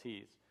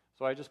ALTs.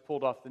 So I just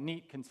pulled off the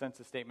neat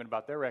consensus statement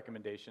about their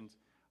recommendations.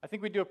 I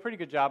think we do a pretty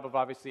good job of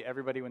obviously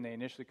everybody when they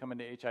initially come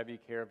into HIV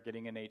care of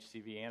getting an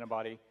HCV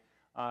antibody.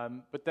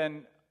 But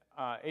then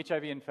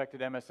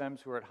HIV-infected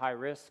MSMs who are at high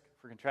risk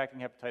for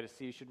contracting hepatitis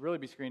C should really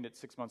be screened at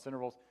 6 months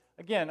intervals.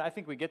 Again, I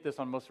think we get this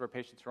on most of our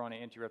patients who are on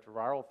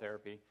antiretroviral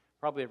therapy,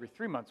 probably every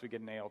 3 months we get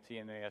an ALT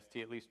and an AST,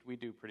 at least we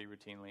do pretty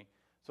routinely.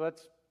 So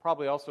that's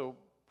probably also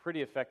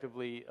pretty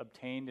effectively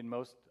obtained in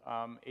most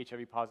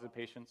HIV-positive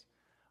patients.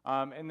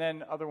 And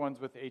then other ones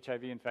with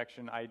HIV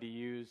infection,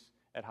 IDUs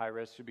at high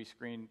risk should be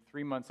screened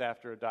 3 months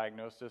after a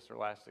diagnosis or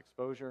last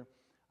exposure.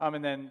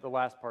 And then the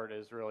last part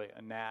is really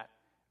a NAT,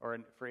 or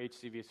for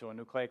HCV, so a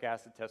nucleic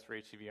acid test for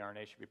HCV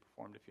RNA should be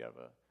performed if you have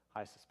a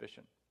high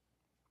suspicion.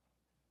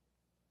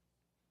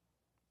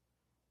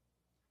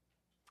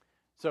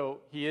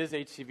 So he is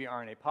HCV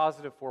RNA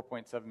positive,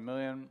 4.7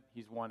 million.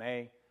 He's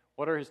 1A.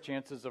 What are his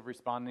chances of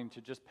responding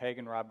to just PEG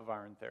and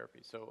ribavirin therapy?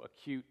 So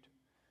acute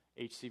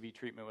HCV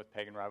treatment with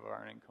PEG and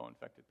ribavirin in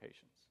co-infected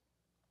patients.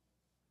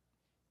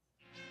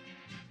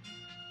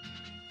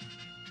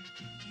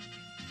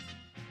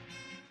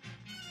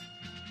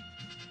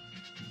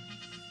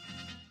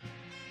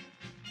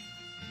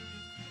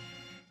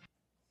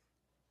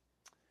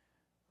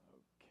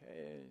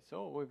 Okay,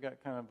 so we've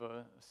got kind of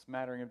a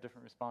smattering of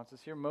different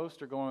responses here.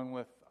 Most are going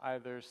with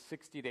either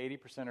 60 to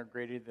 80% or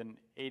greater than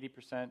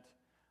 80%.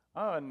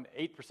 Oh, and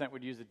 8%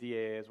 would use a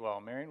DAA as well.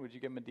 Marion, would you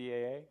give them a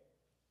DAA?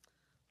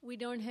 We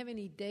don't have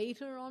any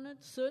data on it.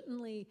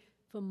 Certainly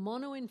for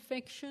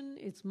monoinfection,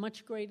 it's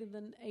much greater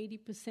than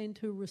 80%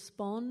 who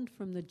respond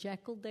from the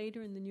Jackal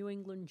data in the New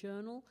England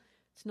Journal.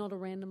 It's not a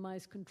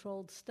randomized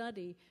controlled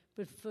study,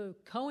 but for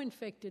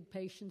co-infected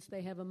patients,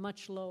 they have a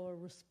much lower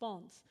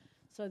response.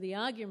 So the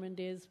argument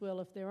is, well,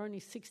 if there are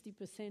only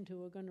 60%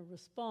 who are going to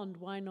respond,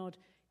 why not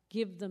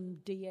give them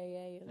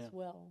DAA as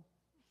well?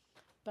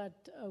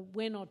 But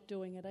we're not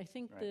doing it. I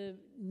think the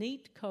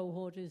NEAT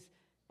cohort is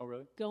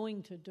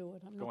going to do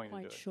it. I'm not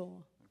quite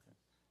sure. Okay.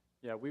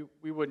 Yeah,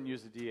 we wouldn't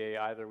use the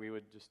DAA either. We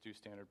would just do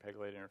standard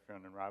pegylated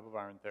interferon and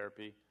ribavirin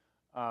therapy.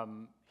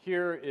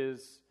 Here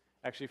is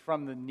actually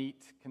from the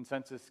NEAT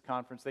consensus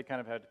conference. They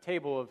kind of had a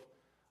table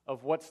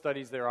of what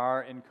studies there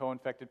are in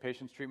co-infected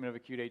patients' treatment of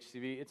acute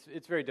HCV.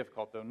 It's very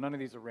difficult, though. None of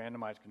these are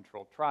randomized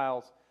controlled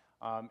trials.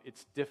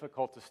 It's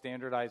difficult to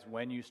standardize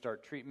when you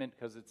start treatment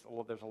because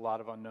there's a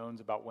lot of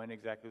unknowns about when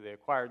exactly they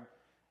acquired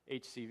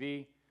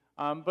HCV.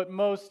 But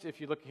most,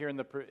 if you look here in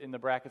the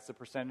brackets, the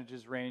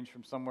percentages range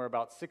from somewhere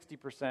about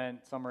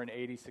 60%, somewhere in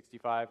 80,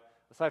 65.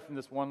 Aside from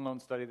this one lone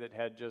study that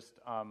had just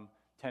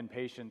 10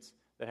 patients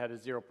that had a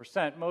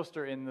 0%, most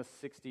are in the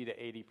 60 to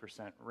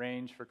 80%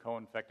 range for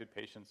co-infected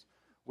patients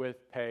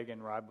with PEG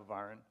and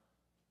ribavirin.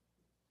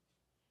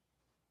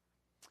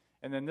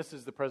 And then this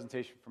is the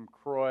presentation from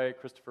Croy,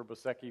 Christopher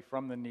Bosecki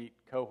from the NEAT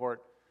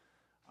cohort,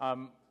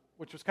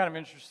 which was kind of an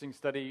interesting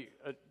study.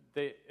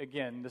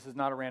 Again, this is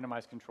not a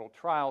randomized controlled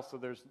trial, so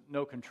there's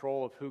no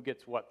control of who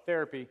gets what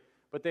therapy,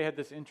 but they had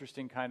this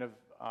interesting kind of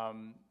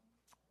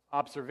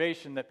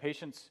observation that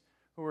patients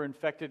who were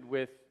infected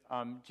with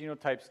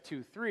genotypes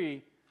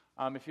 2-3,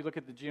 if you look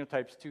at the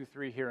genotypes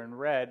 2-3 here in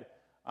red,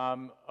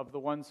 of the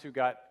ones who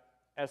got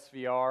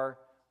SVR,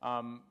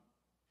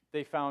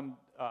 they found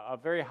a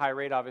very high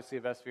rate, obviously,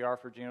 of SVR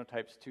for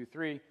genotypes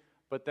 2-3,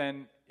 but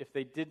then if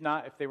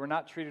they were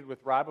not treated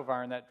with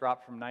ribavirin, that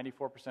dropped from 94%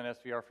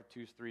 SVR for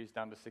 2-3s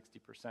down to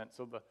 60%.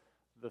 So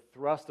the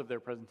thrust of their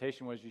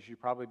presentation was you should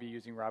probably be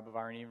using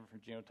ribavirin even for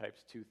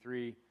genotypes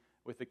 2-3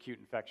 with acute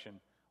infection.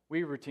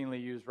 We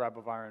routinely use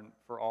ribavirin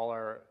for all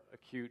our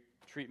acute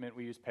treatment.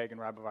 We use PEG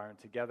and ribavirin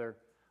together,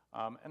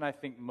 and I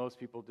think most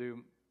people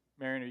do.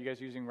 Marion, are you guys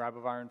using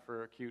ribavirin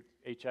for acute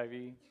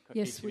HIV?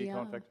 Yes, HCV we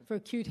are. For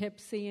acute Hep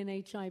C and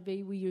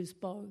HIV, we use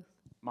both.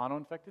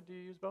 Mono-infected, do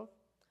you use both?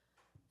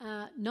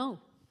 No.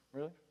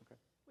 Really? Okay.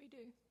 We do.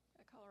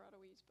 At Colorado,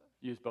 we use both.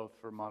 Use both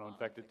for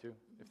mono-infected too,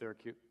 if they're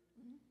acute?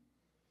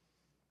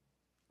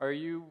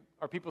 Mm-hmm.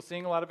 Are people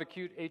seeing a lot of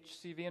acute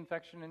HCV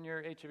infection in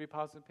your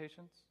HIV-positive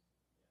patients?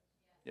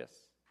 Yes.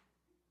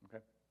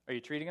 Okay. Are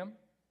you treating them?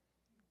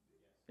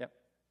 Yep.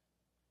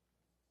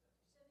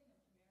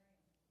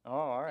 Oh,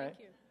 all right. Thank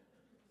you.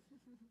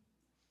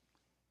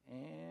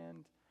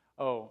 And,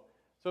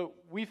 so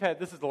we've had,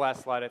 this is the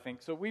last slide, I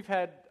think. So we've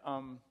had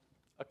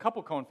a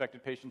couple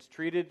co-infected patients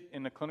treated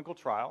in a clinical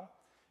trial,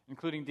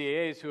 including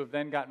DAAs who have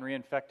then gotten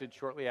reinfected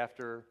shortly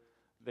after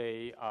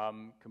they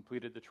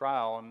completed the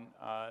trial. And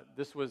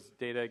this was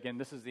data, again,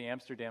 this is the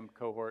Amsterdam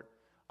cohort,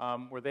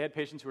 where they had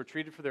patients who were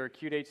treated for their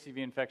acute HCV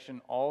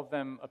infection. All of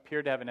them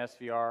appeared to have an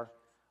SVR.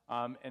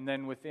 And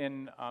then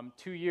within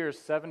 2 years,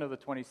 7 of the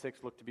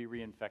 26 looked to be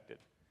reinfected.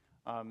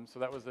 So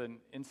that was an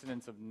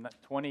incidence of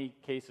 20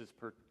 cases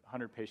per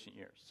 100 patient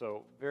years.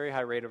 So very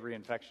high rate of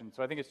reinfection.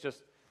 So I think it's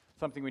just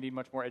something we need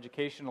much more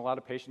education. A lot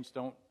of patients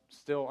don't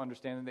still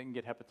understand that they can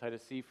get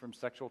hepatitis C from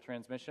sexual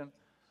transmission.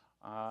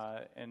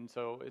 And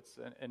so it's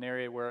an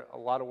area where a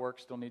lot of work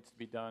still needs to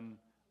be done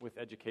with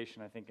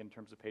education, I think, in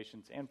terms of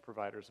patients and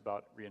providers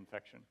about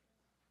reinfection.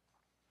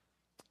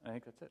 I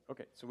think that's it.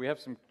 Okay, so we have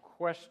some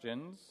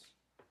questions.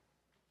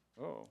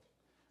 Oh,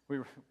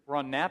 we're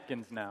on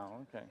napkins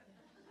now. Okay.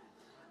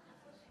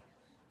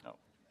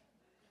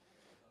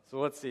 So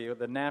let's see,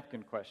 the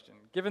napkin question.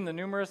 Given the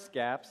numerous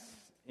gaps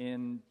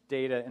in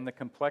data and the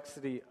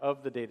complexity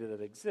of the data that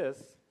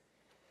exists,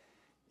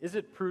 is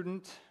it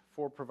prudent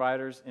for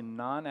providers in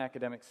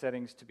non-academic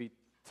settings to be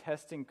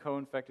testing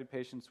co-infected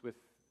patients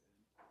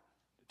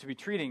to be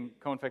treating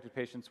co-infected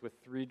patients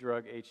with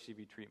 3-drug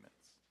HCV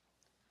treatments?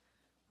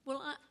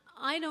 Well,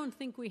 I don't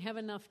think we have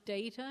enough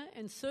data,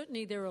 and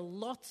certainly there are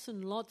lots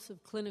and lots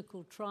of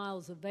clinical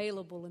trials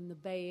available in the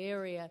Bay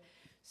Area.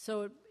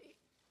 So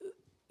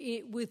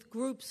with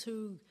groups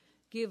who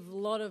give a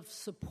lot of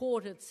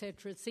support,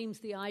 etc., it seems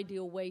the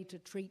ideal way to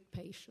treat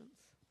patients.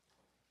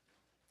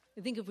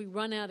 I think if we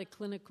run out of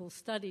clinical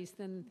studies,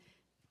 then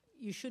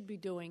you should be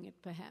doing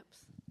it,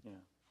 perhaps. Yeah.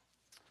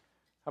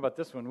 How about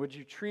this one? Would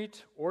you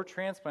treat or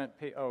transplant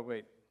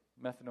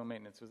methadone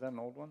maintenance. Was that an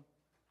old one?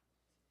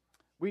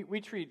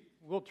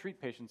 We'll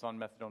treat patients on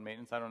methadone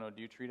maintenance. I don't know,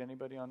 do you treat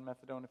anybody on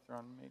methadone if they're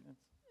on maintenance?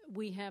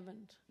 We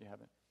haven't. You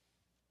haven't?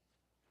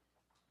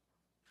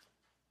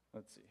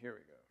 Let's see, here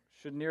we go.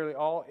 Should nearly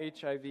all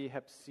HIV,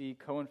 Hep C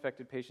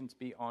co-infected patients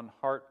be on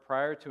HAART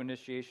prior to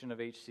initiation of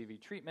HCV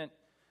treatment?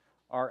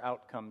 Are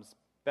outcomes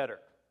better?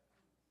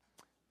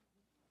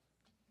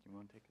 Do you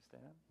want to take a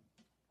stab?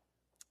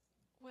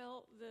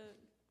 Well,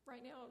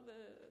 right now the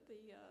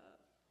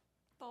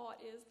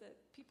thought is that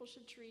people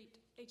should treat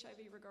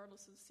HIV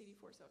regardless of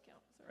CD4 cell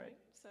count. Is that right?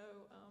 So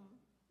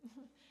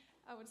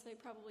I would say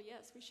probably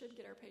yes, we should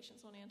get our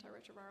patients on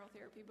antiretroviral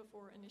therapy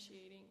before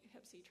initiating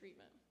Hep C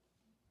treatment.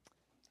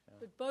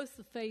 But both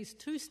the phase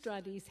 2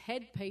 studies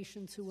had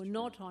patients who were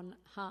not on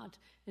HAART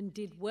and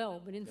did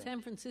well. But in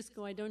San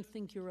Francisco, I don't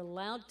think you're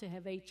allowed to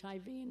have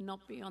HIV and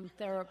not be on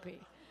therapy.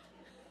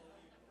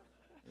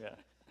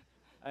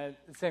 Yeah.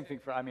 Same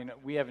thing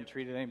we haven't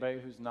treated anybody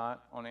who's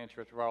not on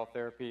antiretroviral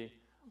therapy.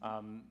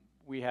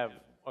 We have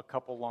a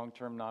couple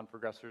long-term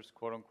non-progressors,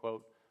 quote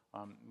unquote.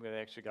 We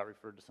actually got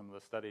referred to some of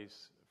the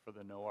studies for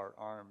the no-ART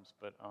arms.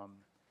 But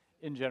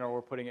in general,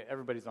 we're putting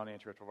everybody's on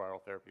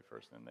antiretroviral therapy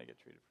first, and then they get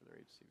treated for their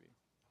HCV.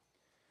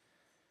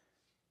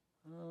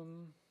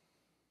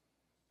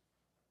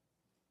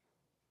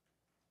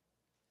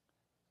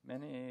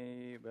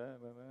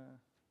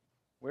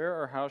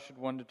 Where or how should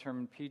one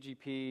determine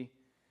PGP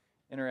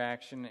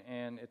interaction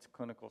and its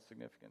clinical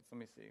significance? Let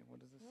me see. What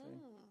does this say?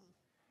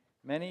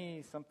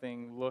 Many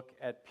something look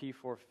at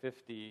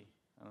P450.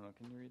 I don't know.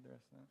 Can you read the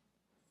rest of that?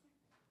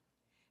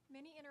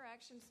 Many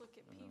interactions look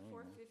at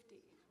P450.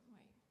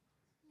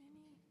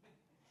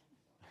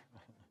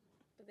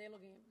 But they're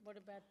looking at what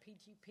about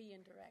PGP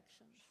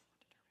interactions?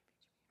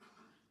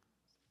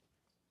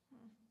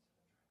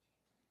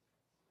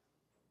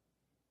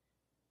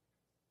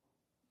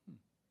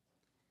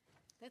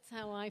 That's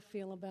how I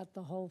feel about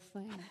the whole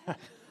thing.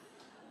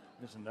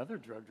 There's another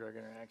drug-drug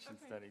interaction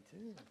study,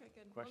 too. Okay,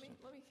 good. Question.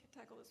 Let me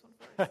tackle this one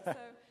first. So,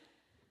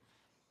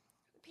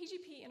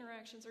 PGP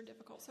interactions are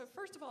difficult. So,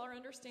 first of all, our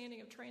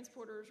understanding of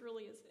transporters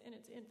really is in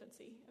its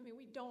infancy.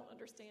 We don't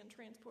understand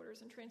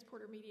transporters and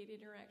transporter-mediated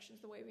interactions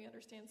the way we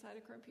understand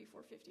cytochrome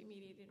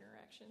P450-mediated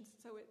interactions.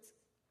 So, it's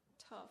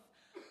tough.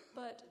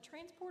 But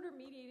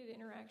transporter-mediated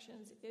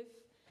interactions, if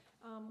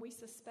we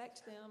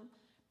suspect them,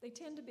 they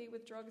tend to be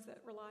with drugs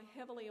that rely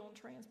heavily on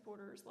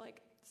transporters,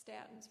 like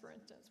statins, for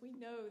instance. We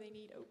know they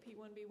need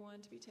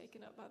OP1B1 to be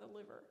taken up by the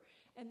liver.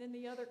 And then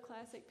the other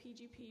classic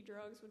PGP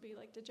drugs would be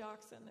like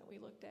digoxin that we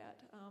looked at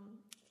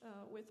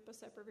with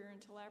boceprevir and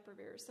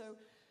telaprevir. So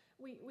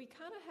we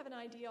kind of have an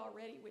idea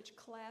already which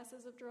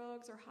classes of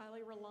drugs are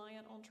highly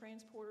reliant on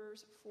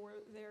transporters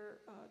for their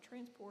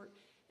transport.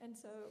 And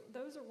so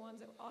those are ones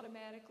that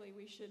automatically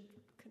we should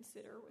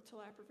consider with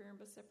telaprevir and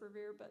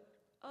boceprevir, but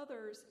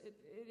others,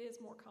 it is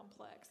more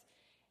complex.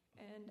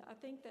 And I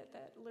think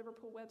that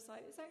Liverpool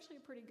website is actually a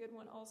pretty good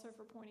one also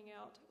for pointing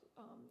out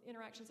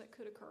interactions that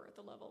could occur at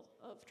the level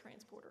of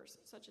transporters,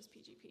 such as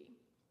PGP.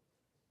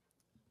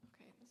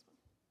 Okay, this one.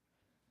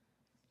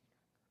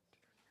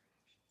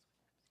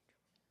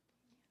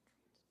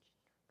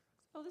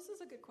 Oh, this is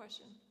a good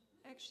question.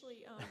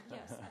 Actually,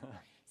 yes.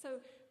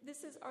 So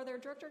this is, are there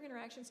drug-drug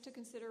interactions to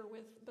consider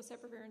with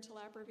boceprevir and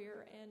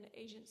telaprevir and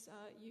agents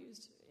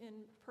used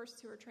in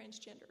persons who are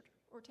transgendered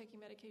or taking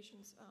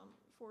medications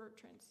for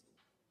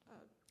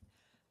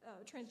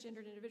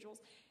transgendered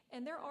individuals?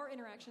 And there are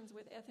interactions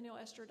with ethinyl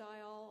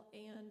estradiol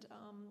and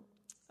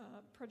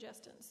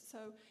progestins.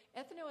 So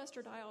ethinyl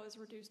estradiol is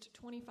reduced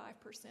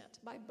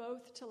 25% by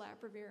both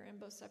telaprevir and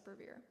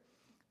boceprevir.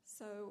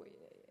 So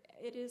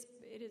it is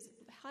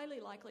highly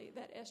likely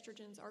that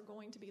estrogens are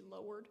going to be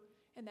lowered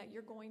and that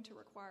you're going to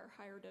require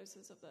higher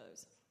doses of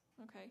those.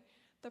 Okay.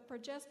 The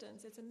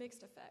progestins, it's a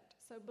mixed effect.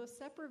 So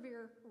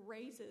boceprevir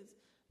raises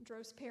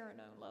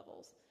drospirenone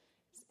levels,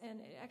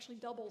 and it actually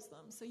doubles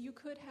them. So you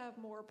could have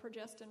more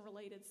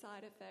progestin-related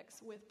side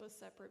effects with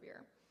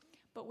boceprevir.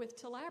 But with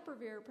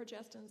telaprevir,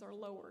 progestins are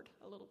lowered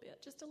a little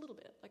bit, just a little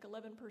bit, like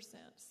 11%.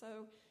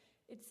 So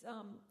it's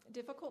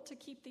difficult to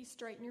keep these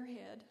straight in your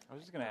head. I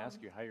was just going to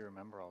ask you how you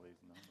remember all these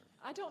numbers.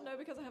 I don't know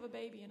because I have a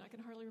baby and I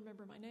can hardly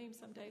remember my name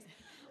some days.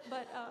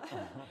 But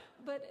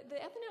the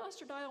ethinyl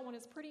estradiol one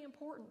is pretty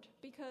important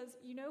because,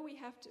 we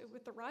have to,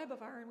 with the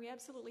ribavirin, we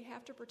absolutely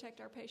have to protect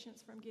our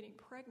patients from getting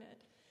pregnant.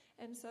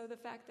 And so the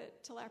fact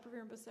that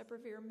telaprevir and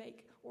boceprevir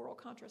make oral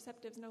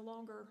contraceptives no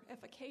longer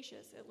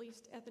efficacious, at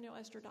least ethinyl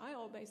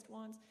estradiol-based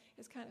ones,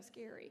 is kind of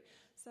scary.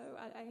 So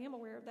I am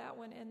aware of that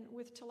one. And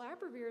with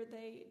telaprevir,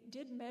 they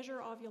did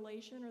measure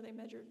ovulation, or they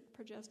measured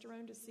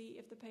progesterone to see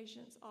if the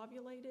patients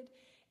ovulated,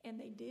 and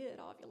they did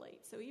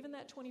ovulate. So even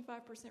that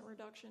 25%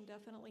 reduction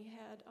definitely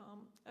had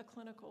a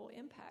clinical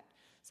impact.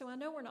 So I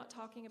know we're not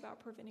talking about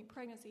preventing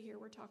pregnancy here,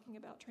 we're talking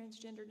about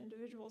transgendered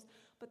individuals,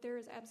 but there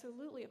is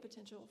absolutely a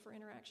potential for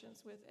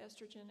interactions with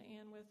estrogen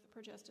and with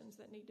progestins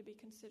that need to be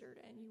considered,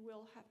 and you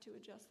will have to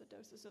adjust the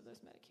doses of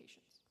those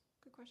medications.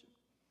 Good question.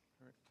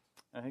 Perfect.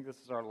 I think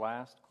this is our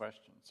last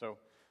question. So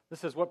this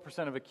says, what %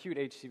 of acute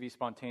HCV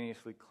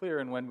spontaneously clear,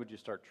 and when would you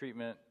start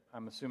treatment?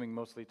 I'm assuming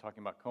mostly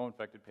talking about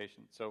co-infected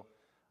patients. So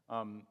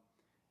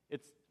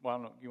I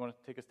don't know, you want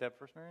to take a step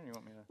first, Marion? You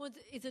want me to? Well,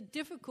 it's a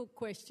difficult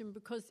question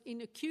because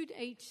in acute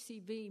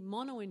HCV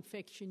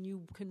monoinfection,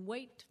 you can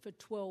wait for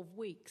 12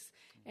 weeks,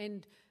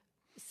 and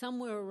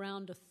somewhere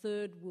around a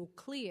third will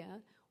clear,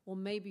 or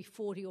maybe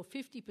 40 or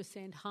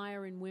 50%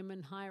 higher in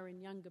women, higher in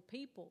younger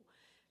people.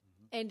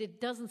 And it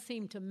doesn't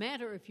seem to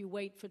matter if you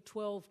wait for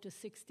 12 to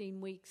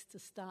 16 weeks to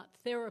start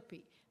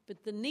therapy.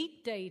 But the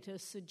neat data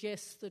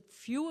suggests that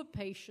fewer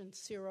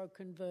patients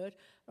seroconvert,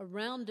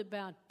 around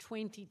about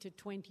 20 to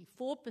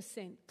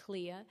 24%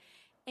 clear,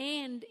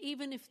 and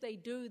even if they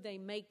do, they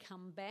may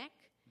come back.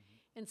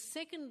 And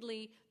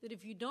secondly, that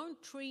if you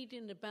don't treat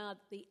in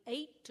about the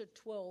 8 to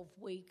 12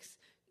 weeks,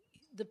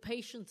 the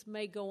patients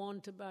may go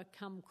on to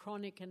become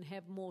chronic and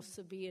have more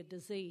severe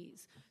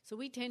disease. So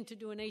we tend to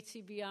do an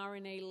HCV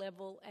RNA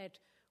level at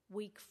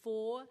week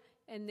 4,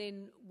 and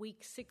then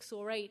week 6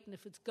 or 8, and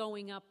if it's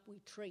going up, we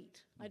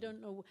treat. I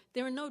don't know.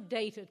 There are no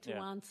data to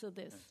answer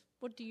this.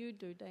 What do you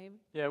do, Dave?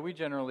 Yeah, we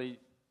generally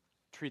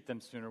treat them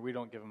sooner. We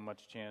don't give them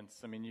much chance.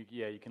 I mean,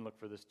 you can look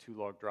for this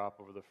 2-log drop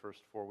over the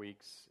first 4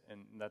 weeks,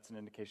 and that's an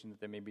indication that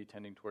they may be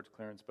tending towards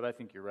clearance. But I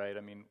think you're right.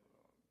 I mean,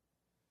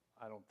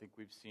 I don't think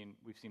we've seen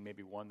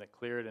maybe one that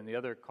cleared. And the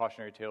other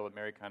cautionary tale that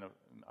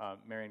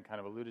Marion kind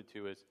of alluded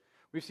to is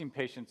we've seen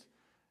patients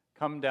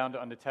come down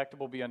to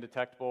undetectable, be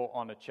undetectable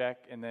on a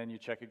check, and then you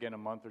check again a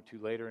month or 2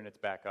 later, and it's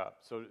back up.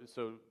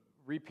 So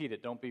repeat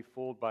it. Don't be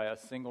fooled by a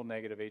single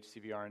negative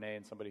HCV RNA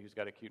in somebody who's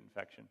got acute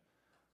infection.